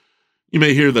words. You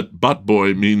may hear that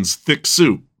botboy means thick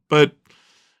soup, but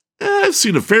I've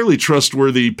seen a fairly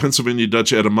trustworthy Pennsylvania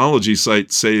Dutch etymology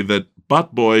site say that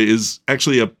botboy is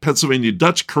actually a Pennsylvania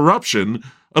Dutch corruption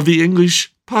of the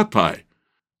English pot pie.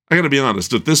 I gotta be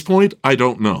honest, at this point, I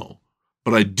don't know.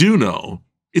 But I do know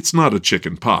it's not a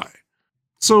chicken pie.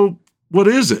 So, what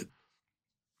is it?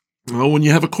 Well, when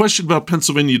you have a question about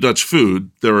Pennsylvania Dutch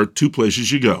food, there are 2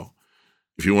 places you go.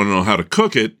 If you want to know how to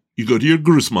cook it, you go to your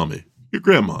grootmamma, your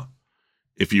grandma.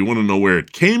 If you want to know where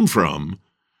it came from,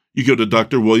 you go to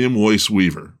Dr. William Woyce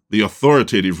Weaver, the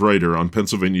authoritative writer on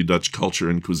Pennsylvania Dutch culture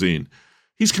and cuisine.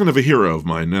 He's kind of a hero of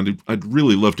mine, and I'd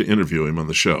really love to interview him on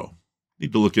the show.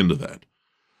 Need to look into that.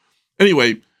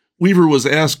 Anyway, Weaver was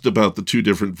asked about the two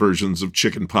different versions of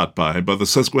chicken pot pie by the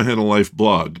Susquehanna Life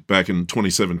blog back in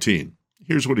 2017.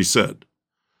 Here's what he said.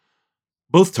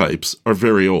 Both types are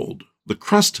very old. The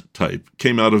crust type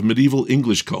came out of medieval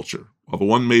English culture, while the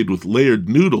one made with layered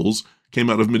noodles came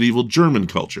out of medieval German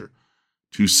culture.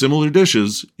 Two similar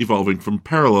dishes evolving from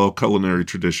parallel culinary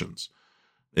traditions.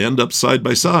 They end up side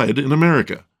by side in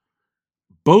America.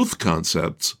 Both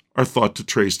concepts are thought to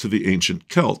trace to the ancient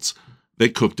Celts. They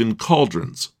cooked in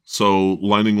cauldrons, so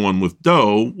lining one with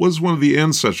dough was one of the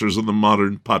ancestors of the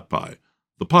modern pot pie,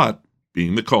 the pot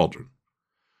being the cauldron.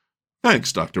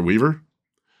 Thanks, Dr. Weaver.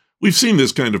 We've seen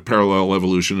this kind of parallel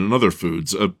evolution in other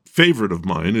foods. A favorite of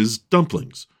mine is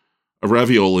dumplings. A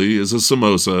ravioli is a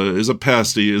samosa, is a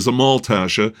pasty, is a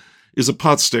maltasha, is a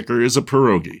pot sticker, is a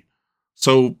pierogi.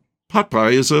 So pot pie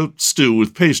is a stew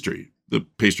with pastry. The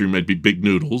pastry might be big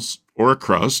noodles, or a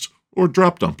crust, or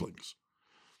drop dumplings.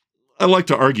 I like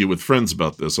to argue with friends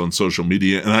about this on social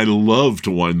media, and I love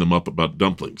to wind them up about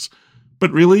dumplings.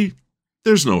 But really,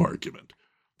 there's no argument.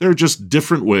 There are just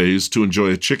different ways to enjoy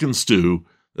a chicken stew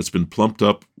that's been plumped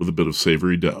up with a bit of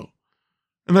savory dough.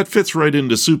 And that fits right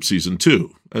into soup season,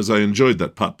 too, as I enjoyed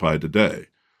that pot pie today.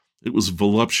 It was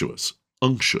voluptuous,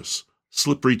 unctuous,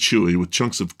 slippery chewy with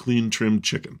chunks of clean-trimmed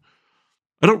chicken.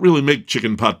 I don't really make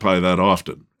chicken pot pie that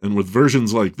often, and with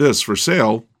versions like this for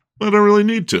sale, I don't really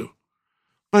need to.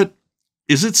 But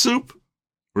is it soup?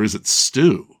 Or is it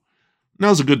stew?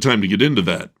 Now's a good time to get into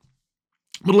that.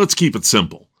 But let's keep it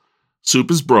simple.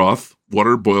 Soup is broth,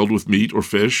 water boiled with meat or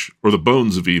fish, or the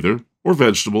bones of either, or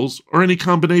vegetables, or any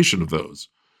combination of those.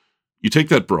 You take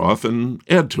that broth and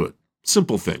add to it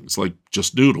simple things like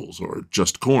just noodles or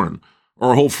just corn,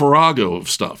 or a whole farrago of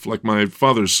stuff like my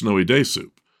father's snowy day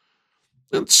soup.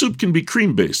 And soup can be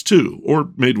cream-based too, or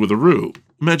made with a roux.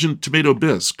 Imagine tomato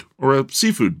bisque, or a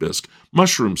seafood bisque,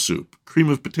 mushroom soup, cream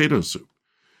of potato soup.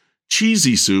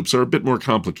 Cheesy soups are a bit more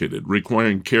complicated,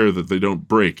 requiring care that they don't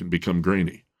break and become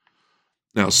grainy.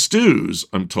 Now, stews,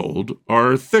 I'm told,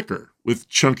 are thicker, with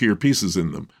chunkier pieces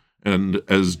in them, and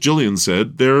as Jillian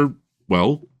said, they're,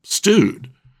 well, stewed.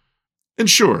 And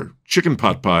sure, chicken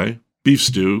pot pie, beef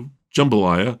stew,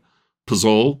 jambalaya,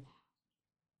 pozole.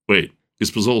 Wait,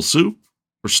 is pozole soup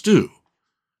or stew?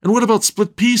 And what about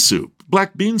split pea soup,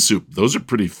 black bean soup? Those are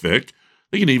pretty thick.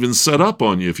 They can even set up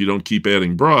on you if you don't keep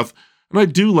adding broth, and I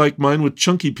do like mine with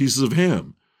chunky pieces of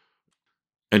ham.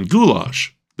 And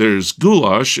goulash. There's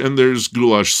goulash and there's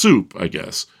goulash soup, I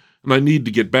guess. And I need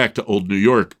to get back to Old New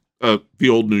York, the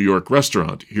Old New York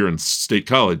restaurant here in State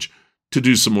College, to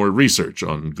do some more research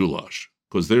on goulash,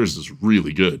 because theirs is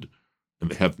really good,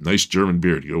 and they have nice German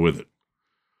beer to go with it.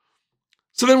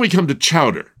 So then we come to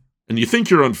chowder, and you think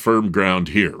you're on firm ground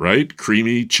here, right?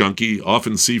 Creamy, chunky,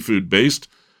 often seafood-based.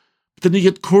 But then you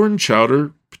get corn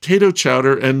chowder, potato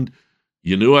chowder, and,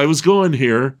 you knew I was going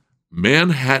here,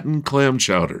 Manhattan clam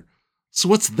chowder. So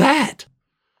what's that?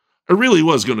 I really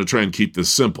was going to try and keep this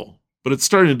simple, but it's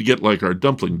starting to get like our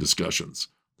dumpling discussions.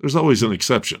 There's always an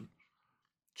exception.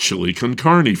 Chili con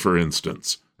carne, for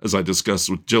instance, as I discussed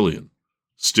with Jillian.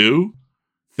 Stew?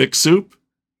 Thick soup?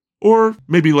 Or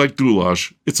maybe like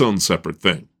goulash, its own separate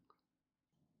thing.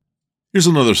 Here's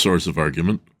another source of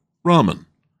argument. Ramen.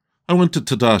 I went to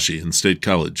Tadashi in State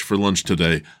College for lunch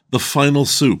today, the final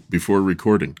soup before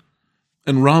recording.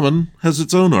 And ramen has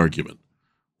its own argument.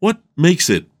 What makes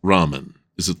it ramen?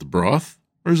 Is it the broth,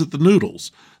 or is it the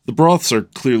noodles? The broths are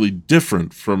clearly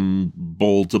different from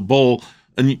bowl to bowl,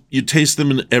 and you taste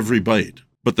them in every bite.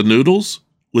 But the noodles?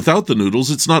 Without the noodles,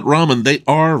 it's not ramen, they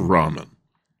are ramen.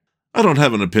 I don't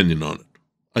have an opinion on it.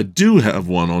 I do have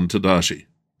one on Tadashi.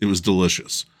 It was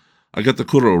delicious. I got the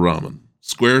kuro ramen,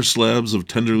 square slabs of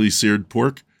tenderly seared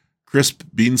pork, crisp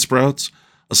bean sprouts,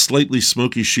 a slightly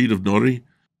smoky sheet of nori,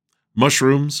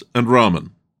 mushrooms, and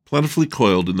ramen, plentifully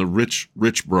coiled in the rich,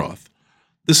 rich broth.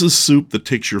 This is soup that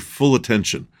takes your full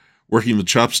attention, working the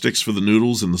chopsticks for the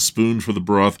noodles and the spoon for the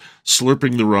broth,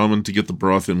 slurping the ramen to get the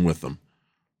broth in with them.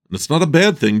 And it's not a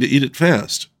bad thing to eat it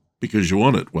fast, because you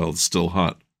want it while it's still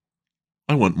hot.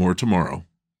 I want more tomorrow.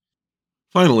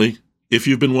 Finally, if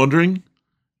you've been wondering,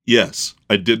 yes,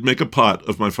 I did make a pot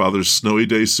of my father's snowy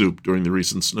day soup during the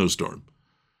recent snowstorm.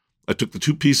 I took the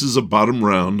 2 pieces of bottom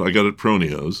round I got at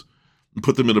Pronio's and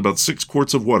put them in about 6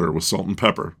 quarts of water with salt and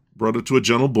pepper, brought it to a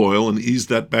gentle boil and eased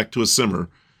that back to a simmer,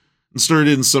 and stirred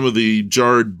in some of the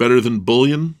jarred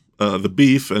better-than-bouillon, the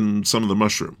beef, and some of the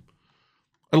mushroom.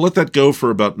 I let that go for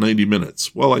about 90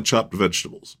 minutes while I chopped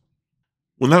vegetables.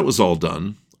 When that was all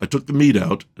done, I took the meat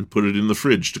out and put it in the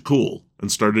fridge to cool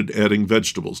and started adding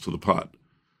vegetables to the pot.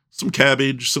 Some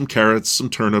cabbage, some carrots, some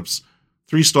turnips,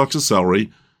 3 stalks of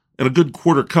celery, and a good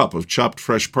quarter cup of chopped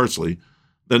fresh parsley,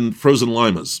 then frozen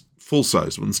limas,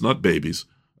 full-size ones, not babies,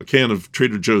 a can of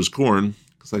Trader Joe's corn,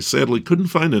 because I sadly couldn't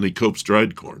find any Cope's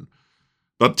dried corn,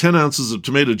 about 10 ounces of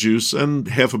tomato juice, and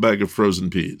half a bag of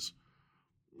frozen peas.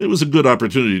 It was a good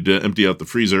opportunity to empty out the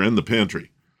freezer and the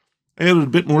pantry. I added a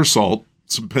bit more salt,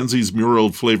 some Penzeys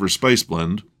Mural Flavor Spice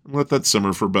Blend, and let that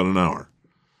simmer for about an hour.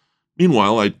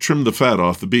 Meanwhile, I trimmed the fat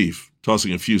off the beef,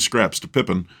 tossing a few scraps to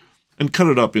Pippin, and cut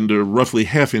it up into roughly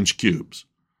half-inch cubes.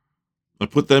 I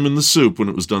put them in the soup when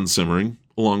it was done simmering,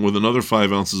 along with another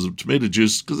 5 ounces of tomato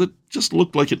juice because it just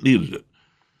looked like it needed it.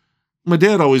 My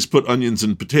dad always put onions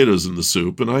and potatoes in the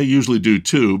soup, and I usually do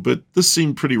too, but this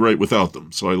seemed pretty right without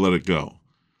them, so I let it go.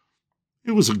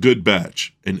 It was a good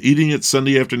batch, and eating it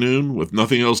Sunday afternoon with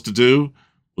nothing else to do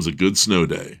was a good snow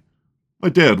day. My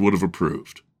dad would have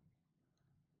approved.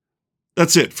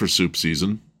 That's it for soup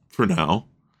season, for now.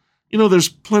 You know, there's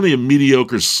plenty of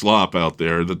mediocre slop out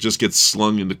there that just gets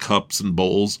slung into cups and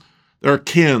bowls. There are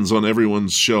cans on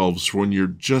everyone's shelves for when you're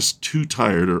just too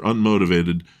tired or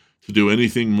unmotivated to do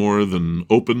anything more than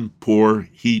open, pour,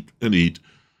 heat, and eat.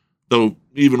 Though,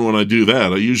 even when I do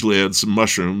that, I usually add some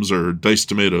mushrooms or diced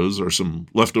tomatoes or some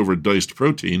leftover diced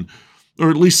protein, or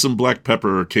at least some black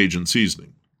pepper or Cajun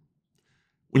seasoning.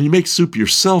 When you make soup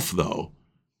yourself, though,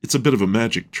 it's a bit of a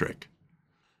magic trick.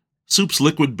 Soup's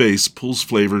liquid base pulls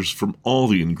flavors from all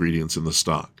the ingredients in the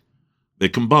stock. They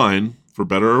combine, for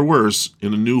better or worse,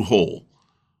 in a new whole,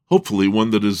 hopefully one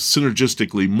that is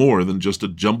synergistically more than just a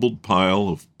jumbled pile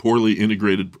of poorly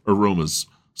integrated aromas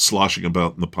sloshing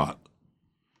about in the pot.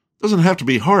 Doesn't have to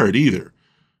be hard either.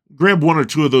 Grab 1 or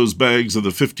 2 of those bags of the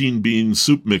 15-bean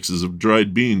soup mixes of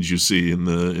dried beans you see in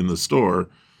the store,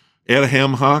 add a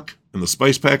ham hock and the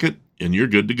spice packet, and you're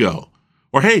good to go.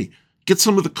 Or hey, get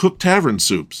some of the Cook Tavern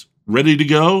soups, ready to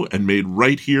go and made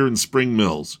right here in Spring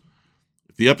Mills.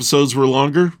 If the episodes were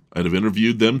longer, I'd have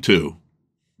interviewed them too.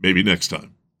 Maybe next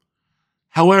time.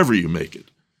 However you make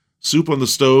it, soup on the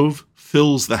stove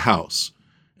fills the house.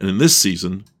 And in this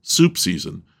season, soup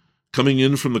season, coming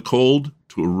in from the cold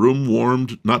to a room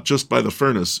warmed not just by the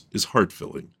furnace is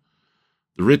heart-filling.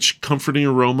 The rich, comforting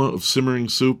aroma of simmering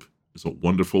soup is a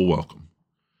wonderful welcome.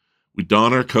 We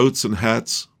don our coats and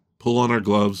hats, pull on our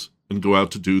gloves, and go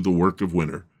out to do the work of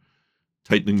winter,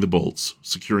 tightening the bolts,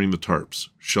 securing the tarps,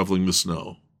 shoveling the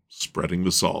snow, spreading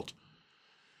the salt.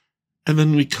 And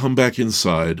then we come back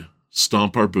inside,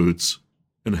 stomp our boots,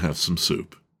 and have some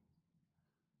soup.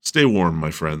 Stay warm,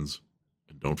 my friends,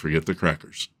 and don't forget the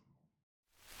crackers.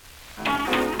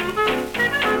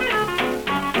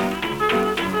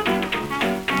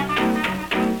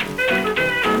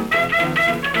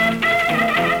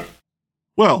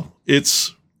 Well,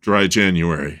 it's dry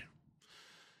January.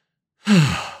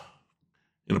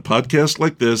 In a podcast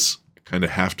like this, I kind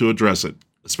of have to address it,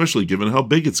 especially given how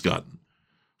big it's gotten.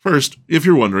 First, if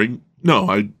you're wondering, no,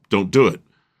 I don't do it.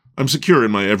 I'm secure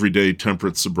in my everyday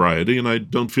temperate sobriety, and I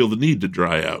don't feel the need to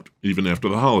dry out, even after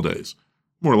the holidays.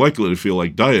 More likely to feel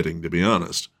like dieting, to be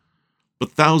honest.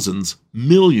 But thousands,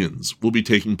 millions will be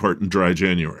taking part in dry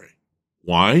January.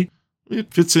 Why?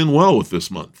 It fits in well with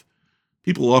this month.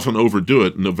 People often overdo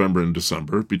it in November and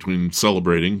December, between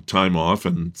celebrating, time off,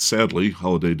 and, sadly,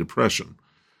 holiday depression.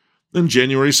 Then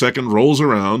January 2nd rolls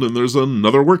around, and there's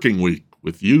another working week,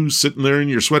 with you sitting there in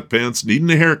your sweatpants, needing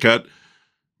a haircut,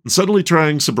 and suddenly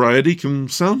trying sobriety can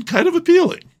sound kind of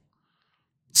appealing.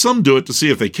 Some do it to see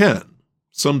if they can.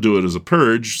 Some do it as a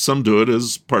purge, some do it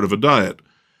as part of a diet.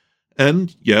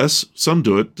 And, yes, some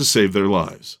do it to save their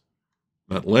lives.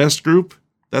 That last group,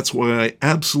 that's why I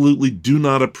absolutely do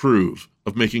not approve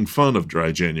of making fun of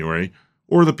dry January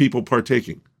or the people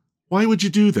partaking. Why would you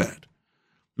do that?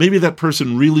 Maybe that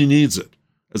person really needs it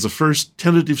as a first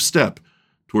tentative step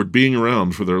toward being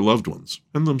around for their loved ones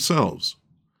and themselves.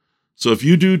 So if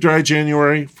you do dry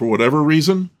January for whatever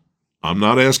reason, I'm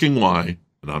not asking why,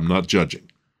 and I'm not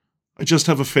judging. I just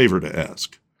have a favor to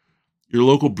ask. Your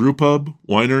local brewpub,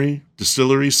 winery,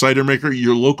 distillery, cider maker,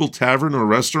 your local tavern or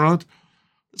restaurant,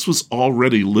 this was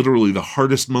already literally the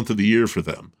hardest month of the year for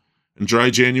them, and dry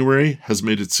January has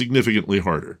made it significantly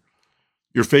harder.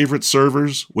 Your favorite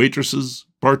servers, waitresses,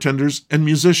 bartenders, and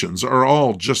musicians are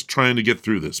all just trying to get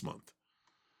through this month.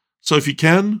 So if you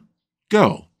can,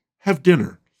 go. Have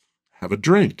dinner. Have a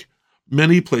drink.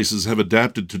 Many places have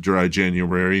adapted to dry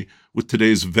January with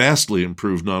today's vastly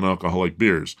improved non-alcoholic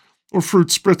beers, or fruit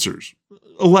spritzers,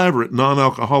 elaborate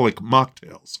non-alcoholic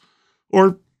mocktails,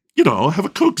 or, have a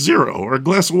Coke Zero or a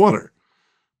glass of water.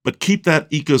 But keep that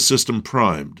ecosystem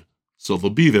primed, so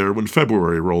they'll be there when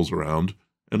February rolls around,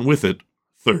 and with it,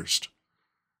 thirst.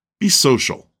 Be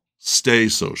social. Stay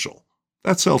social.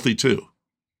 That's healthy too.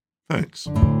 Thanks.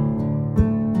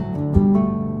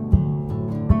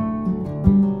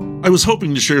 I was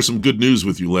hoping to share some good news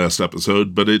with you last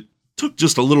episode, but it took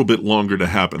just a little bit longer to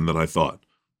happen than I thought.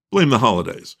 Blame the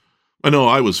holidays. I know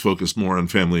I was focused more on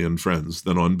family and friends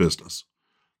than on business.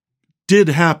 Did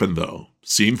happen, though.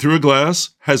 Seen Through a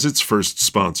Glass has its first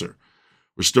sponsor.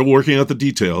 We're still working out the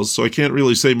details, so I can't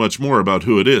really say much more about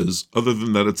who it is, other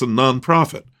than that it's a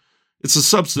non-profit. It's a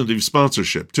substantive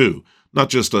sponsorship, too, not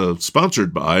just a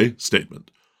sponsored by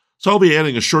statement. So I'll be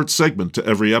adding a short segment to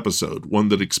every episode, one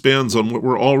that expands on what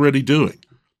we're already doing.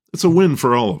 It's a win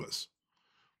for all of us.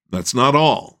 That's not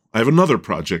all. I have another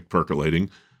project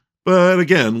percolating, but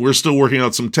again, we're still working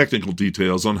out some technical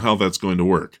details on how that's going to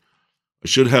work. I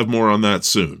should have more on that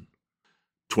soon.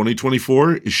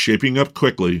 2024 is shaping up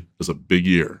quickly as a big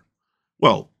year.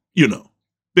 Well, you know,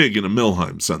 big in a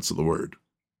Milheim sense of the word,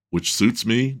 which suits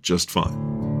me just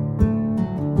fine.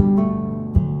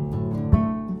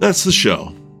 That's the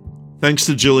show. Thanks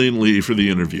to Jillian Lee for the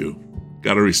interview.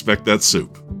 Gotta respect that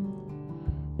soup.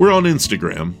 We're on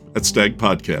Instagram at Stag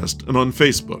Podcast and on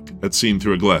Facebook at Seen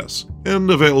Through a Glass, and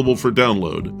available for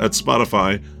download at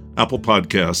Spotify, Apple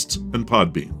Podcasts, and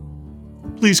Podbean.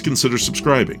 Please consider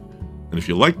subscribing, and if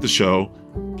you like the show,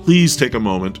 please take a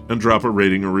moment and drop a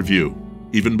rating or review.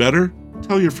 Even better,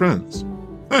 tell your friends.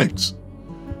 Thanks.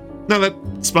 Now that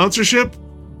sponsorship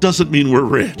doesn't mean we're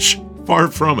rich. Far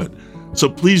from it. So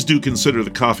please do consider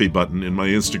the coffee button in my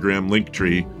Instagram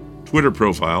Linktree, Twitter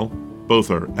profile,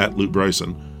 both are at Lou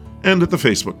Bryson, and at the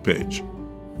Facebook page.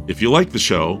 If you like the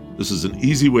show, this is an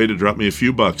easy way to drop me a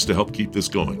few bucks to help keep this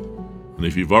going. And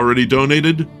if you've already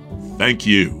donated, thank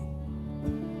you.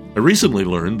 I recently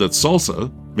learned that salsa,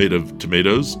 made of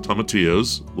tomatoes,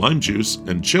 tomatillos, lime juice,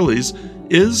 and chilies,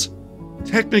 is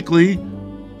technically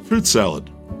fruit salad.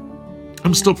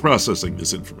 I'm still processing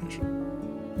this information.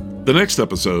 The next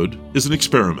episode is an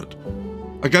experiment.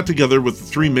 I got together with the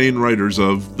three main writers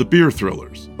of The Beer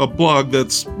Thrillers, a blog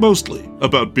that's mostly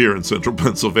about beer in central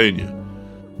Pennsylvania.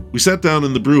 We sat down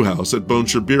in the brew house at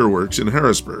Boneshire Beer Works in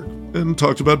Harrisburg and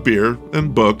talked about beer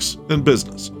and books and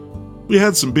business. We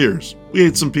had some beers. We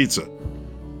ate some pizza.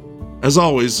 As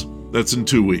always, that's in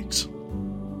 2 weeks.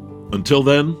 Until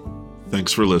then,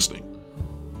 thanks for listening.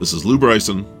 This is Lou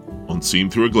Bryson on Seen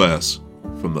Through a Glass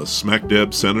from the smack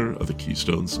dab center of the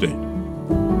Keystone State.